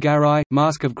Kanohi Garai,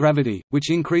 Mask of Gravity,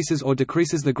 which increases or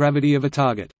decreases the gravity of a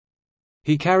target.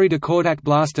 He carried a Kordak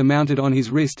blaster mounted on his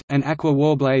wrist, an Aqua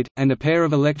Warblade, and a pair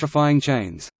of electrifying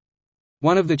chains.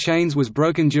 One of the chains was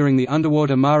broken during the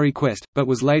underwater Mahri quest, but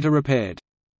was later repaired.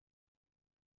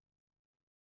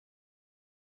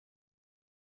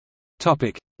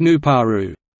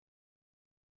 Nuparu.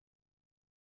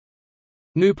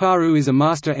 Nuparu is a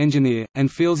master engineer,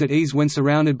 and feels at ease when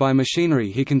surrounded by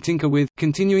machinery he can tinker with,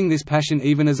 continuing this passion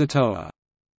even as a Toa.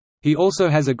 He also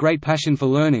has a great passion for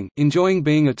learning, enjoying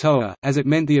being a Toa, as it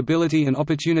meant the ability and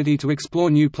opportunity to explore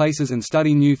new places and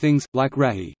study new things, like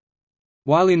Rahi.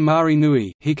 While in Mahri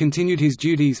Nui, he continued his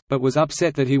duties, but was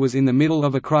upset that he was in the middle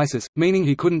of a crisis, meaning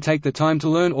he couldn't take the time to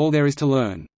learn all there is to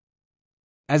learn.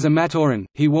 As a Matoran,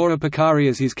 he wore a Pakari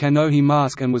as his Kanohi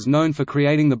mask and was known for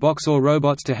creating the Boxor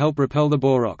robots to help repel the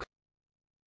Borok.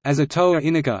 As a Toa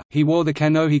Inika, he wore the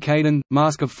Kanohi Kaiden,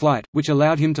 Mask of Flight, which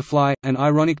allowed him to fly, an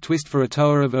ironic twist for a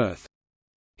Toa of Earth.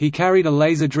 He carried a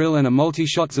laser drill and a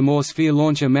multi-shot Zamor sphere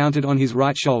launcher mounted on his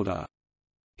right shoulder.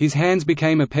 His hands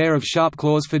became a pair of sharp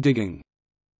claws for digging.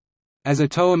 As a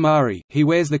Toa Mahri, he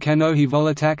wears the Kanohi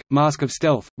Volatak, mask of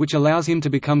stealth, which allows him to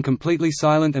become completely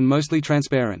silent and mostly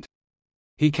transparent.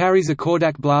 He carries a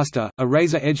Kordak blaster, a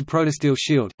razor-edged protosteel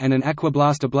shield, and an Aqua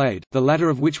Blaster blade, the latter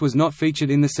of which was not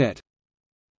featured in the set.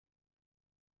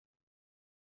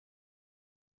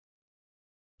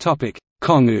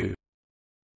 Kongu.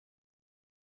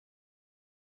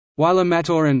 While a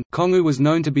Matoran, Kongu was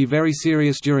known to be very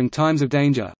serious during times of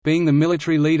danger, being the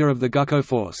military leader of the Gukko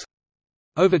force.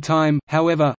 Over time,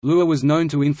 however, Lewa was known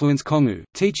to influence Kongu,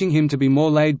 teaching him to be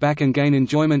more laid back and gain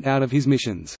enjoyment out of his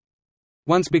missions.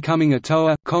 Once becoming a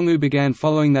Toa, Kongu began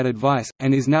following that advice,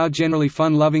 and is now generally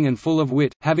fun-loving and full of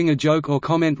wit, having a joke or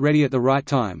comment ready at the right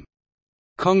time.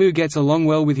 Kongu gets along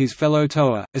well with his fellow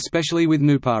Toa, especially with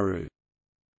Nuparu.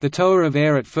 The Toa of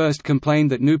Air at first complained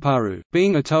that Nuparu,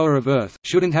 being a Toa of Earth,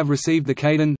 shouldn't have received the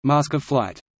Kaiden, Mask of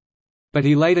Flight. But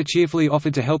he later cheerfully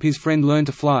offered to help his friend learn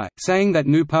to fly, saying that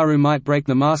Nuparu might break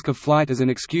the Mask of Flight as an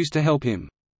excuse to help him.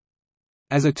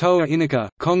 As a Toa Inika,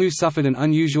 Kongu suffered an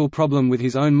unusual problem with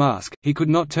his own mask. He could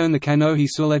not turn the Kanohi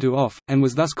Suletu off, and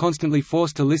was thus constantly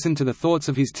forced to listen to the thoughts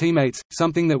of his teammates,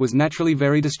 something that was naturally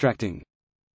very distracting.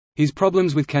 His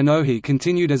problems with Kanohi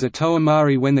continued as a Toa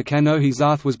Mahri when the Kanohi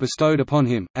Zarth was bestowed upon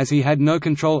him, as he had no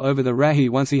control over the Rahi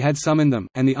once he had summoned them,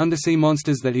 and the undersea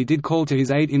monsters that he did call to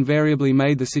his aid invariably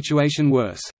made the situation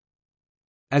worse.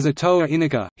 As a Toa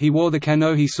Inika, he wore the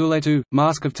Kanohi Suletu,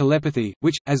 Mask of Telepathy,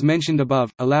 which, as mentioned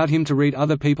above, allowed him to read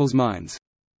other people's minds.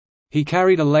 He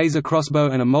carried a laser crossbow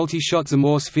and a multi-shot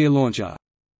Zamor sphere launcher.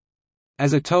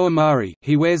 As a Toa Mahri,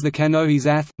 he wears the Kanohi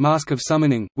Zath, Mask of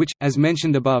Summoning, which, as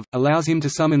mentioned above, allows him to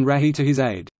summon Rahi to his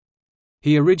aid.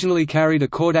 He originally carried a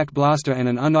Kordak blaster and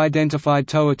an unidentified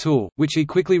Toa tool, which he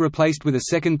quickly replaced with a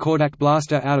second Kordak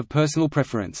blaster out of personal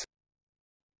preference.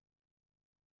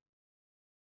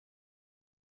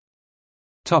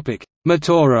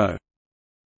 Matoro.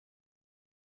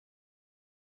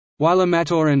 While a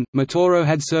Matoran, Matoro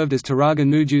had served as Turaga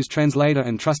Nuju's translator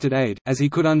and trusted aide, as he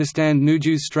could understand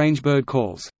Nuju's strange bird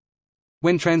calls.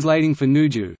 When translating for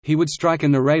Nuju, he would strike a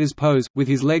narrator's pose, with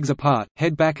his legs apart,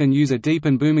 head back and use a deep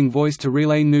and booming voice to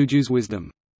relay Nuju's wisdom.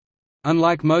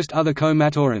 Unlike most other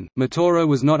Ko-Matoran, Matoro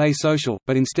was not asocial,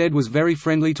 but instead was very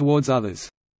friendly towards others.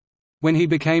 When he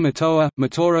became a Toa,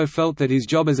 Matoro felt that his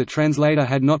job as a translator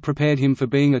had not prepared him for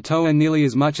being a Toa nearly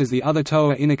as much as the other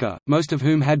Toa Inika, most of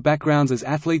whom had backgrounds as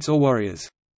athletes or warriors.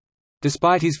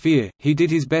 Despite his fear, he did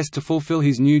his best to fulfill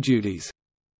his new duties.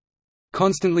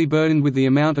 Constantly burdened with the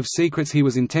amount of secrets he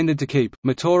was intended to keep,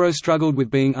 Matoro struggled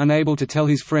with being unable to tell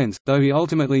his friends, though he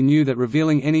ultimately knew that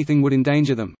revealing anything would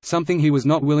endanger them, something he was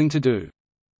not willing to do.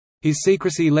 His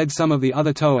secrecy led some of the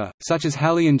other Toa, such as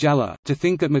Hahli and Jaller, to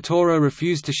think that Matoro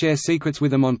refused to share secrets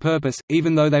with them on purpose,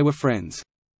 even though they were friends.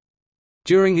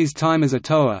 During his time as a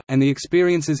Toa, and the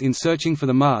experiences in searching for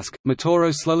the mask,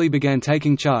 Matoro slowly began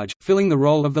taking charge, filling the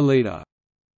role of the leader.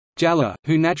 Jaller,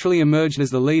 who naturally emerged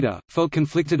as the leader, felt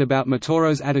conflicted about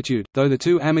Matoro's attitude, though the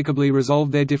two amicably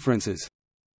resolved their differences.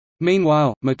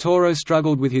 Meanwhile, Matoro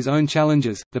struggled with his own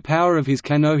challenges. The power of his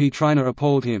Kanohi Trina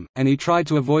appalled him, and he tried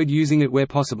to avoid using it where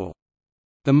possible.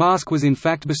 The mask was in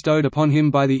fact bestowed upon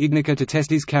him by the Ignika to test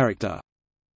his character.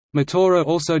 Matoro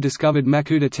also discovered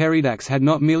Makuta Teridax had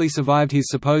not merely survived his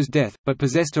supposed death, but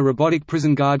possessed a robotic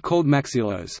prison guard called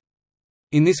Maxilos.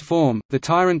 In this form, the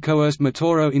tyrant coerced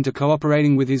Matoro into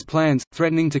cooperating with his plans,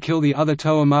 threatening to kill the other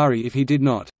Toa Mahri if he did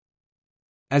not.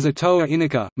 As a Toa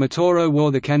Inika, Matoro wore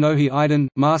the Kanohi Iden,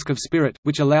 Mask of Spirit,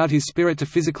 which allowed his spirit to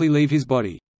physically leave his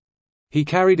body. He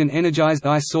carried an energized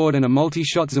ice sword and a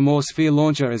multi-shot Zamor sphere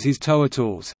launcher as his Toa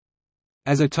tools.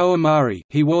 As a Toa Mahri,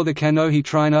 he wore the Kanohi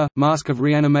Trina, Mask of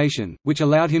Reanimation, which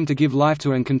allowed him to give life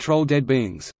to and control dead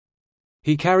beings.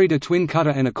 He carried a twin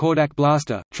cutter and a Kordak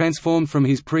blaster, transformed from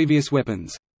his previous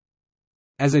weapons.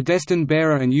 As a destined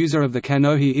bearer and user of the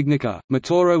Kanohi Ignika,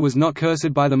 Matoro was not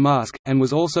cursed by the mask, and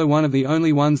was also one of the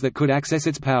only ones that could access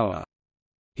its power.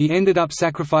 He ended up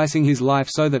sacrificing his life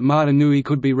so that Mata Nui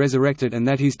could be resurrected and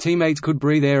that his teammates could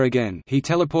breathe air again. He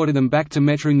teleported them back to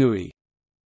Metru Nui.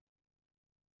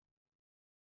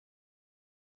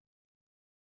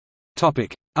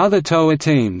 Other Toa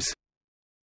teams.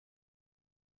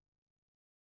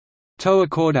 Toa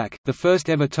Kordak, the first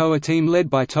ever Toa team led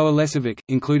by Toa Lesovic,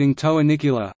 including Toa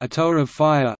Nicula, a Toa of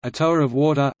Fire, a Toa of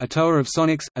Water, a Toa of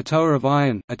Sonics, a Toa of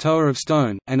Iron, a Toa of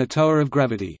Stone, and a Toa of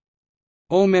Gravity.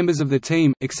 All members of the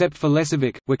team, except for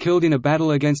Lesovic, were killed in a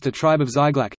battle against a tribe of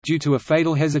Zyglak, due to a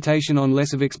fatal hesitation on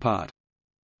Lesovic's part.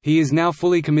 He is now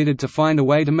fully committed to find a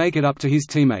way to make it up to his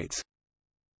teammates.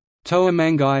 Toa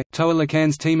Mangai, Toa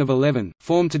Lakan's team of 11,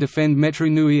 formed to defend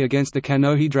Metru Nui against the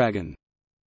Kanohi Dragon.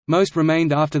 Most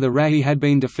remained after the Rahi had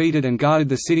been defeated and guarded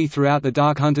the city throughout the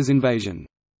Dark Hunters' invasion.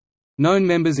 Known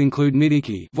members include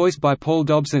Nidiki, voiced by Paul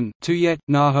Dobson, Tuyet,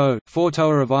 Naho, 4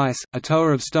 Toa of Ice, a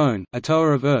Toa of Stone, a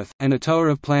Toa of Earth, and a Toa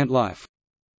of Plant Life.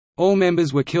 All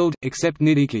members were killed, except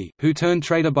Nidiki, who turned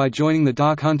traitor by joining the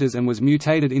Dark Hunters and was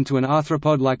mutated into an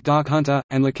arthropod-like Dark Hunter,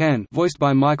 and Lacan, voiced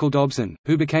by Michael Dobson,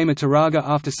 who became a Turaga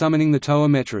after summoning the Toa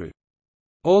Metru.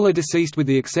 All are deceased with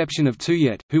the exception of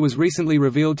Tuyet, who was recently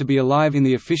revealed to be alive in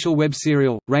the official web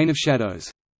serial, Reign of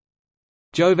Shadows.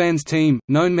 Jovan's team,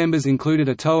 known members included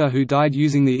a Toa who died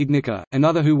using the Ignika,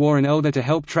 another who wore an Elder to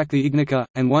help track the Ignika,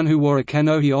 and one who wore a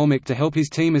Kanohi Olmec to help his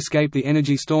team escape the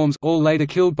energy storms, all later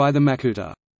killed by the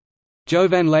Makuta.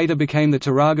 Jovan later became the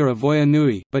Turaga of Voya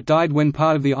Nui, but died when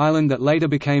part of the island that later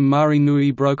became Mari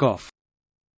Nui broke off.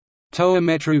 Toa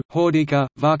Metru, Hordika,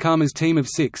 Vakama's team of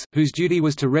 6, whose duty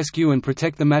was to rescue and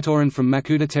protect the Matoran from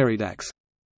Makuta Teridax.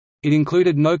 It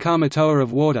included Nokama Toa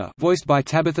of Water, voiced by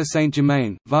Tabitha St.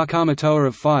 Germain, Vakama Toa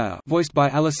of Fire, voiced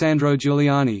by Alessandro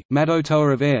Giuliani, Mado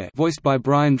Toa of Air, voiced by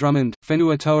Brian Drummond,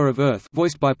 Whenua Toa of Earth,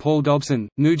 voiced by Paul Dobson,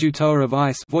 Nuju Toa of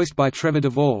Ice, voiced by Trevor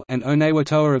Duvall, and Onewa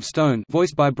Toa of Stone,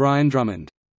 voiced by Brian Drummond.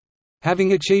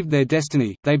 Having achieved their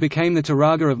destiny, they became the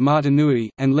Turaga of Mata Nui,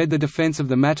 and led the defense of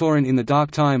the Matoran in the Dark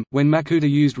Time, when Makuta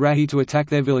used Rahi to attack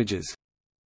their villages.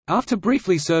 After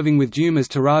briefly serving with Doom as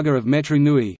Turaga of Metru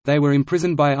Nui, they were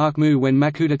imprisoned by Arkmu when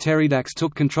Makuta Teridax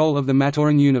took control of the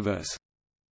Matoran universe.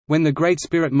 When the Great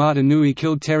Spirit Mata Nui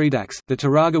killed Teridax, the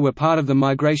Turaga were part of the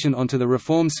migration onto the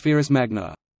reformed Spherus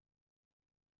Magna.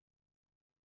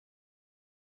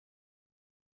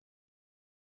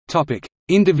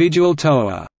 Individual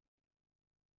Toa.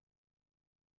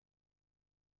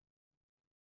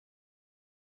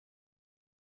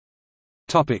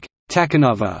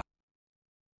 Takanuva.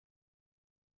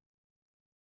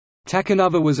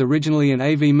 Takanuva was originally an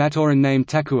AV Matoran named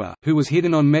Takua, who was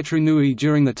hidden on Metru Nui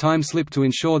during the time slip to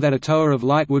ensure that a Toa of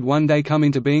Light would one day come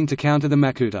into being to counter the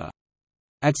Makuta.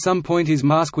 At some point his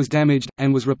mask was damaged,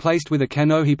 and was replaced with a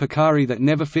Kanohi Pakari that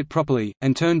never fit properly,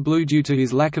 and turned blue due to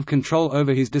his lack of control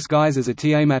over his disguise as a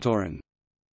Ta Matoran.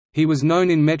 He was known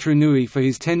in Metru Nui for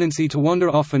his tendency to wander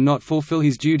off and not fulfill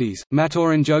his duties.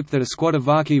 Matoran joked that a squad of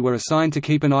Vaki were assigned to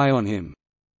keep an eye on him.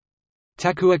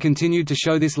 Takua continued to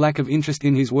show this lack of interest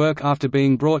in his work after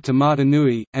being brought to Mata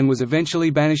Nui, and was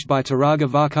eventually banished by Turaga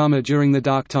Vakama during the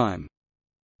Dark Time.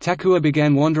 Takua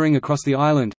began wandering across the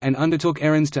island, and undertook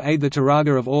errands to aid the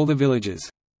Turaga of all the villages.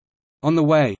 On the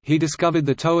way, he discovered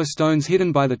the Toa stones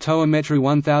hidden by the Toa Metru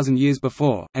 1,000 years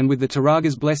before, and with the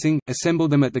Turaga's blessing, assembled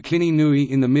them at the Kini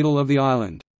Nui in the middle of the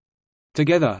island.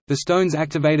 Together, the stones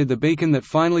activated the beacon that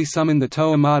finally summoned the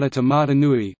Toa Mata to Mata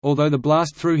Nui, although the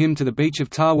blast threw him to the beach of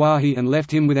Tawahi and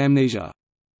left him with amnesia.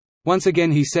 Once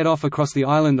again he set off across the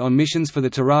island on missions for the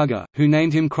Turaga, who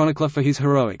named him Chronicler for his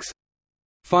heroics.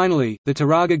 Finally, the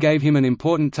Turaga gave him an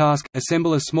important task: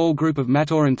 assemble a small group of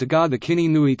Matoran to guard the Kini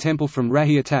Nui temple from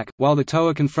Rahi attack, while the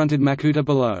Toa confronted Makuta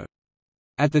below.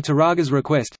 At the Turaga's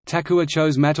request, Takua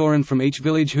chose Matoran from each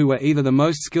village who were either the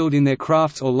most skilled in their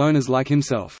crafts or loners like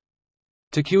himself.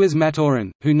 Takua's Matoran,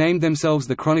 who named themselves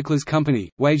the Chronicler's Company,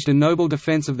 waged a noble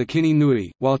defense of the Kini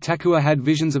Nui, while Takua had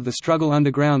visions of the struggle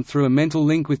underground through a mental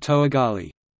link with Toa Gali.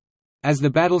 As the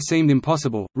battle seemed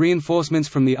impossible, reinforcements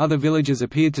from the other villages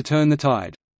appeared to turn the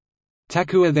tide.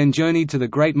 Takua then journeyed to the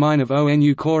great mine of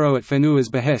Onu Koro at Whenua's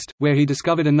behest, where he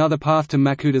discovered another path to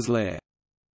Makuta's lair.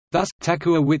 Thus,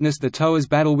 Takua witnessed the Toa's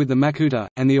battle with the Makuta,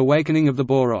 and the awakening of the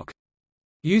Borok.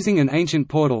 Using an ancient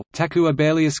portal, Takua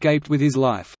barely escaped with his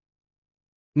life.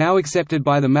 Now accepted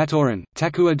by the Matoran,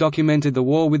 Takua documented the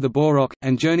war with the Borok,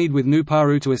 and journeyed with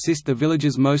Nuparu to assist the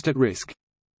villages most at risk.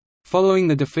 Following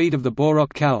the defeat of the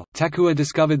Borok Kal, Takua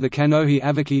discovered the Kanohi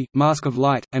Avaki, Mask of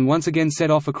Light, and once again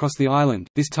set off across the island,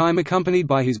 this time accompanied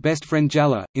by his best friend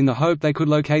Jaller, in the hope they could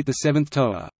locate the seventh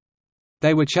Toa.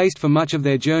 They were chased for much of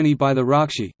their journey by the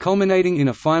Rakshi, culminating in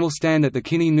a final stand at the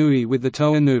Kini Nui with the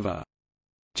Toa Nuva.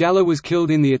 Jaller was killed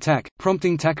in the attack,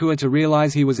 prompting Takua to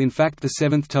realize he was in fact the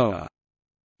seventh Toa.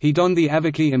 He donned the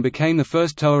Avaki and became the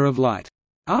first Toa of Light.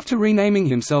 After renaming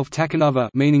himself Takanuva,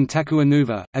 meaning Takua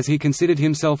Nuva, as he considered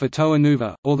himself a Toa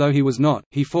Nuva, although he was not,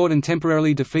 he fought and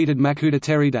temporarily defeated Makuta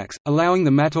Teridax, allowing the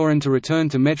Matoran to return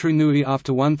to Metru Nui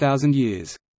after 1,000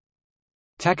 years.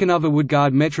 Takanuva would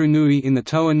guard Metru Nui in the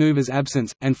Toa Nuva's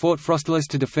absence, and fought Frostilis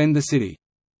to defend the city.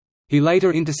 He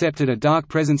later intercepted a dark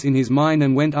presence in his mine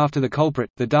and went after the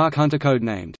culprit, the Dark Hunter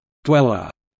codenamed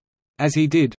Dweller. As he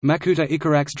did, Makuta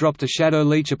Ikarax dropped a shadow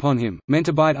leech upon him, meant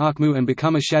to bite Arkmu and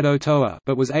become a shadow Toa,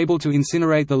 but was able to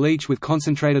incinerate the leech with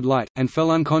concentrated light, and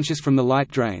fell unconscious from the light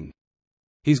drain.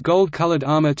 His gold-colored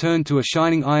armor turned to a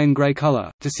shining iron-gray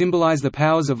color, to symbolize the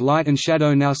powers of light and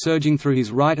shadow now surging through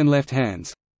his right and left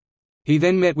hands. He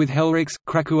then met with Helrix,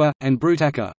 Krakua, and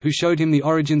Brutaka, who showed him the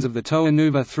origins of the Toa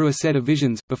Nuva through a set of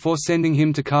visions, before sending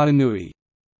him to Kata Nui.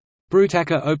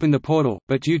 Brutaka opened a portal,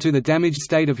 but due to the damaged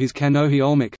state of his Kanohi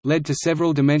Olmec, led to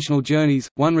several dimensional journeys,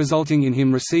 one resulting in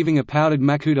him receiving a powdered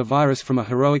Makuta virus from a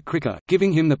heroic Krika,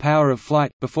 giving him the power of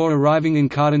flight, before arriving in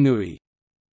Kata Nui.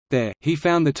 There, he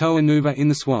found the Toa Nuva in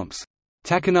the swamps.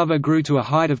 Takanuva grew to a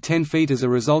height of 10 feet as a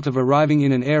result of arriving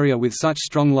in an area with such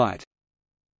strong light.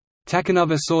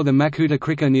 Takanuva saw the Makuta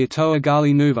Krika near Toa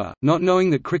Gali Nuva, not knowing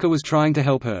that Krika was trying to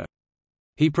help her.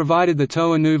 He provided the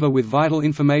Toa Nuva with vital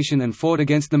information and fought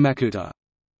against the Makuta.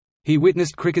 He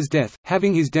witnessed Krika's death,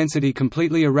 having his density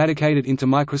completely eradicated into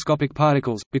microscopic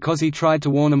particles, because he tried to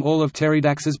warn them all of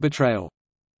Pteridax's betrayal.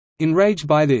 Enraged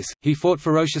by this, he fought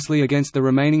ferociously against the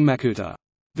remaining Makuta.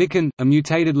 Vikan, a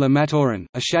mutated La Matoran,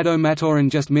 a shadow Matoran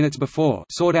just minutes before,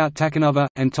 sought out Takanuva,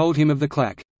 and told him of the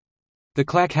clack. The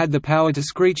clack had the power to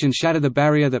screech and shatter the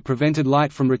barrier that prevented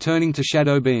light from returning to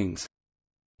shadow beings.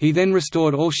 He then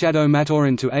restored all shadow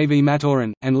Matoran to AV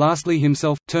Matoran, and lastly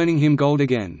himself, turning him gold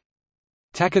again.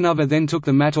 Takanuva then took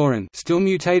the Matoran, still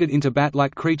mutated into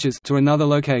bat-like creatures, to another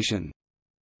location.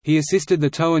 He assisted the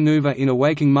Toa Nuva in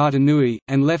awaking Mata Nui,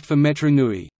 and left for Metru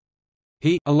Nui.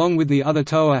 He, along with the other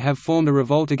Toa, have formed a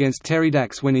revolt against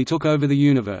Pteridax when he took over the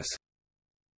universe.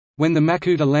 When the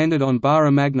Makuta landed on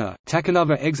Bara Magna,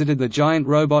 Takanuva exited the giant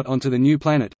robot onto the new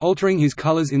planet, altering his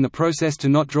colors in the process to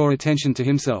not draw attention to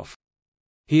himself.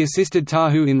 He assisted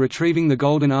Tahu in retrieving the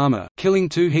golden armor, killing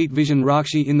 2 heat vision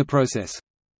Rakshi in the process.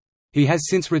 He has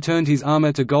since returned his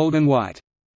armor to gold and white.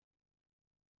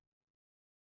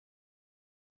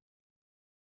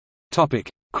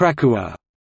 Krakua.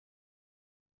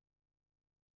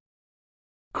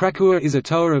 Krakua is a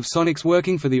Toa of Sonics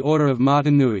working for the Order of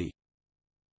Mata Nui.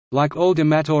 Like all de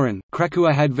Matoran,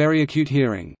 Krakua had very acute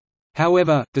hearing.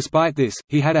 However, despite this,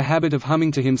 he had a habit of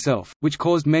humming to himself, which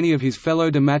caused many of his fellow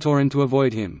de Matoran to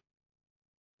avoid him.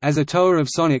 As a Toa of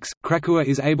Sonics, Krakua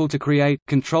is able to create,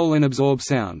 control and absorb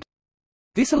sound.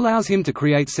 This allows him to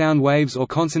create sound waves or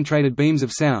concentrated beams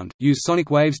of sound, use sonic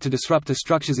waves to disrupt a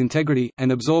structure's integrity,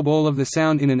 and absorb all of the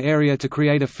sound in an area to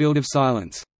create a field of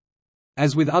silence.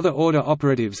 As with other Order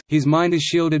operatives, his mind is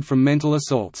shielded from mental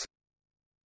assaults.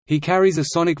 He carries a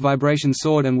sonic vibration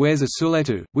sword and wears a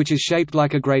suletu, which is shaped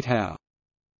like a great how.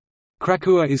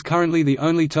 Krakua is currently the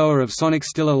only Toa of Sonics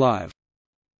still alive.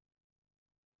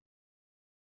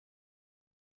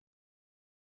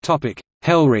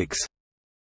 Helrix.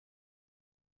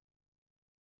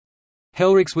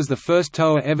 Helrix was the first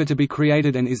Toa ever to be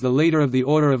created and is the leader of the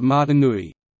Order of Mata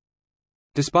Nui.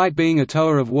 Despite being a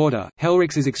Toa of water,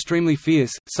 Helrix is extremely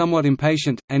fierce, somewhat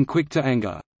impatient, and quick to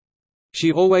anger.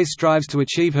 She always strives to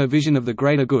achieve her vision of the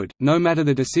greater good, no matter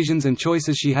the decisions and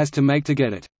choices she has to make to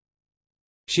get it.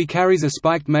 She carries a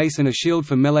spiked mace and a shield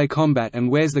for melee combat and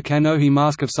wears the Kanohi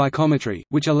mask of psychometry,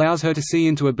 which allows her to see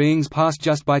into a being's past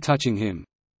just by touching him.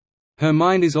 Her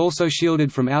mind is also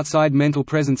shielded from outside mental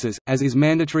presences, as is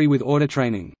mandatory with Order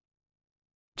training.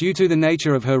 Due to the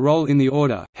nature of her role in the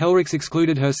Order, Helrix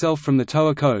excluded herself from the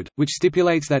Toa Code, which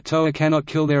stipulates that Toa cannot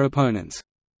kill their opponents.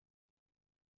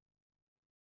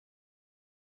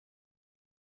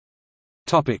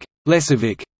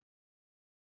 Lesovic.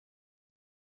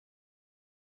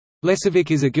 Lesovic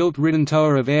is a guilt-ridden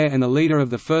Toa of air and the leader of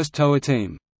the first Toa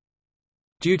team.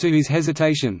 Due to his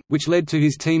hesitation, which led to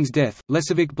his team's death,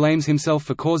 Lesovic blames himself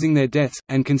for causing their deaths,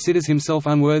 and considers himself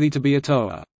unworthy to be a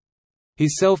Toa.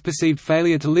 His self-perceived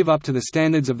failure to live up to the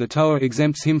standards of the Toa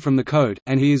exempts him from the code,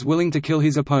 and he is willing to kill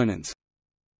his opponents.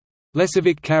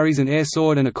 Lesovic carries an air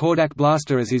sword and a Kordak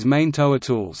blaster as his main Toa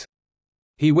tools.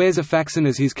 He wears a Faxon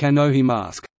as his Kanohi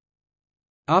mask.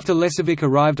 After Lesovic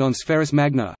arrived on Spheris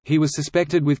Magna, he was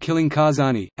suspected with killing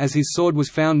Karzani, as his sword was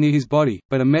found near his body,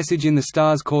 but a message in the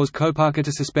stars caused Kopaka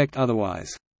to suspect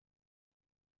otherwise.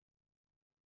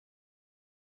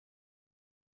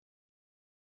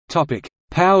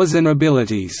 Powers and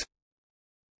abilities.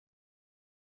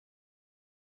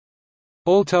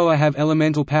 All Toa have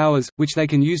elemental powers, which they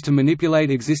can use to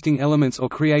manipulate existing elements or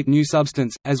create new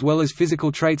substance, as well as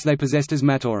physical traits they possessed as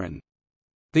Matoran.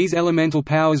 These elemental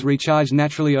powers recharge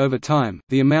naturally over time.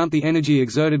 The amount the energy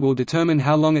exerted will determine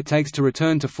how long it takes to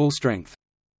return to full strength.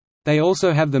 They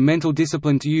also have the mental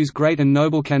discipline to use great and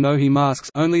noble Kanohi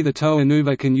masks. Only the Toa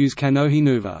Nuva can use Kanohi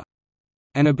Nuva.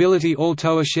 An ability all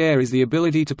Toa share is the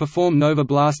ability to perform Nova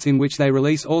blasts in which they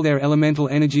release all their elemental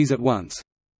energies at once.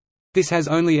 This has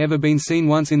only ever been seen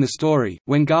once in the story,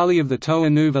 when Gali of the Toa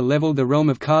Nuva leveled the realm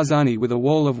of Karzani with a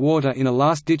wall of water in a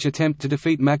last-ditch attempt to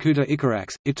defeat Makuta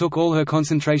Ikarax. It took all her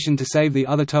concentration to save the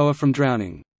other Toa from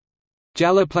drowning.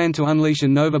 Jaller planned to unleash a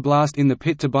Nova Blast in the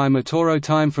pit to buy Matoro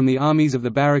time from the armies of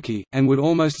the Baraki, and would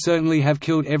almost certainly have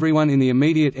killed everyone in the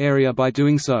immediate area by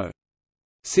doing so.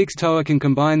 6 Toa can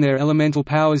combine their elemental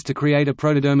powers to create a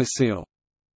protodermis seal.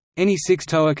 Any 6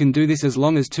 Toa can do this as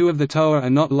long as 2 of the Toa are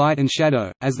not light and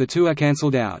shadow, as the 2 are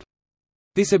cancelled out.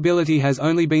 This ability has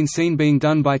only been seen being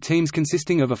done by teams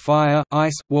consisting of a fire,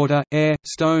 ice, water, air,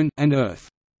 stone, and earth.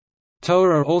 Toa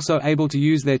are also able to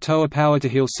use their Toa power to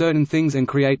heal certain things and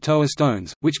create Toa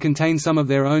stones, which contain some of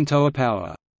their own Toa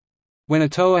power. When a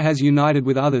Toa has united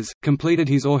with others, completed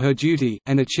his or her duty,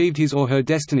 and achieved his or her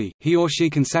destiny, he or she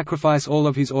can sacrifice all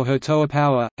of his or her Toa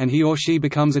power, and he or she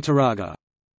becomes a Turaga.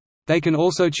 They can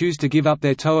also choose to give up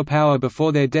their Toa power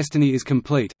before their destiny is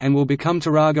complete, and will become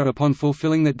Turaga upon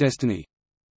fulfilling that destiny.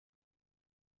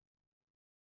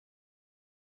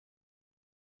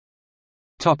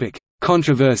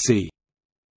 Controversy.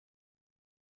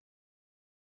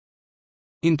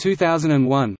 In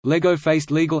 2001, LEGO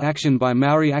faced legal action by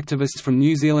Maori activists from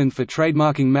New Zealand for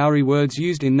trademarking Maori words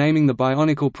used in naming the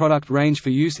Bionicle product range for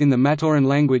use in the Matoran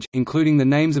language, including the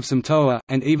names of some Toa,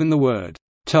 and even the word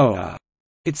Toa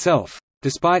itself.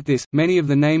 Despite this, many of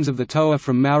the names of the Toa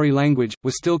from Maori language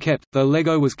were still kept, though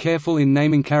LEGO was careful in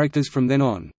naming characters from then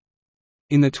on.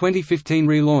 In the 2015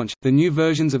 relaunch, the new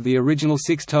versions of the original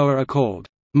 6 Toa are called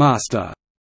Master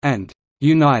and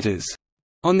Uniters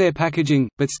on their packaging,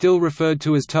 but still referred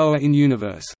to as Toa in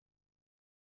universe.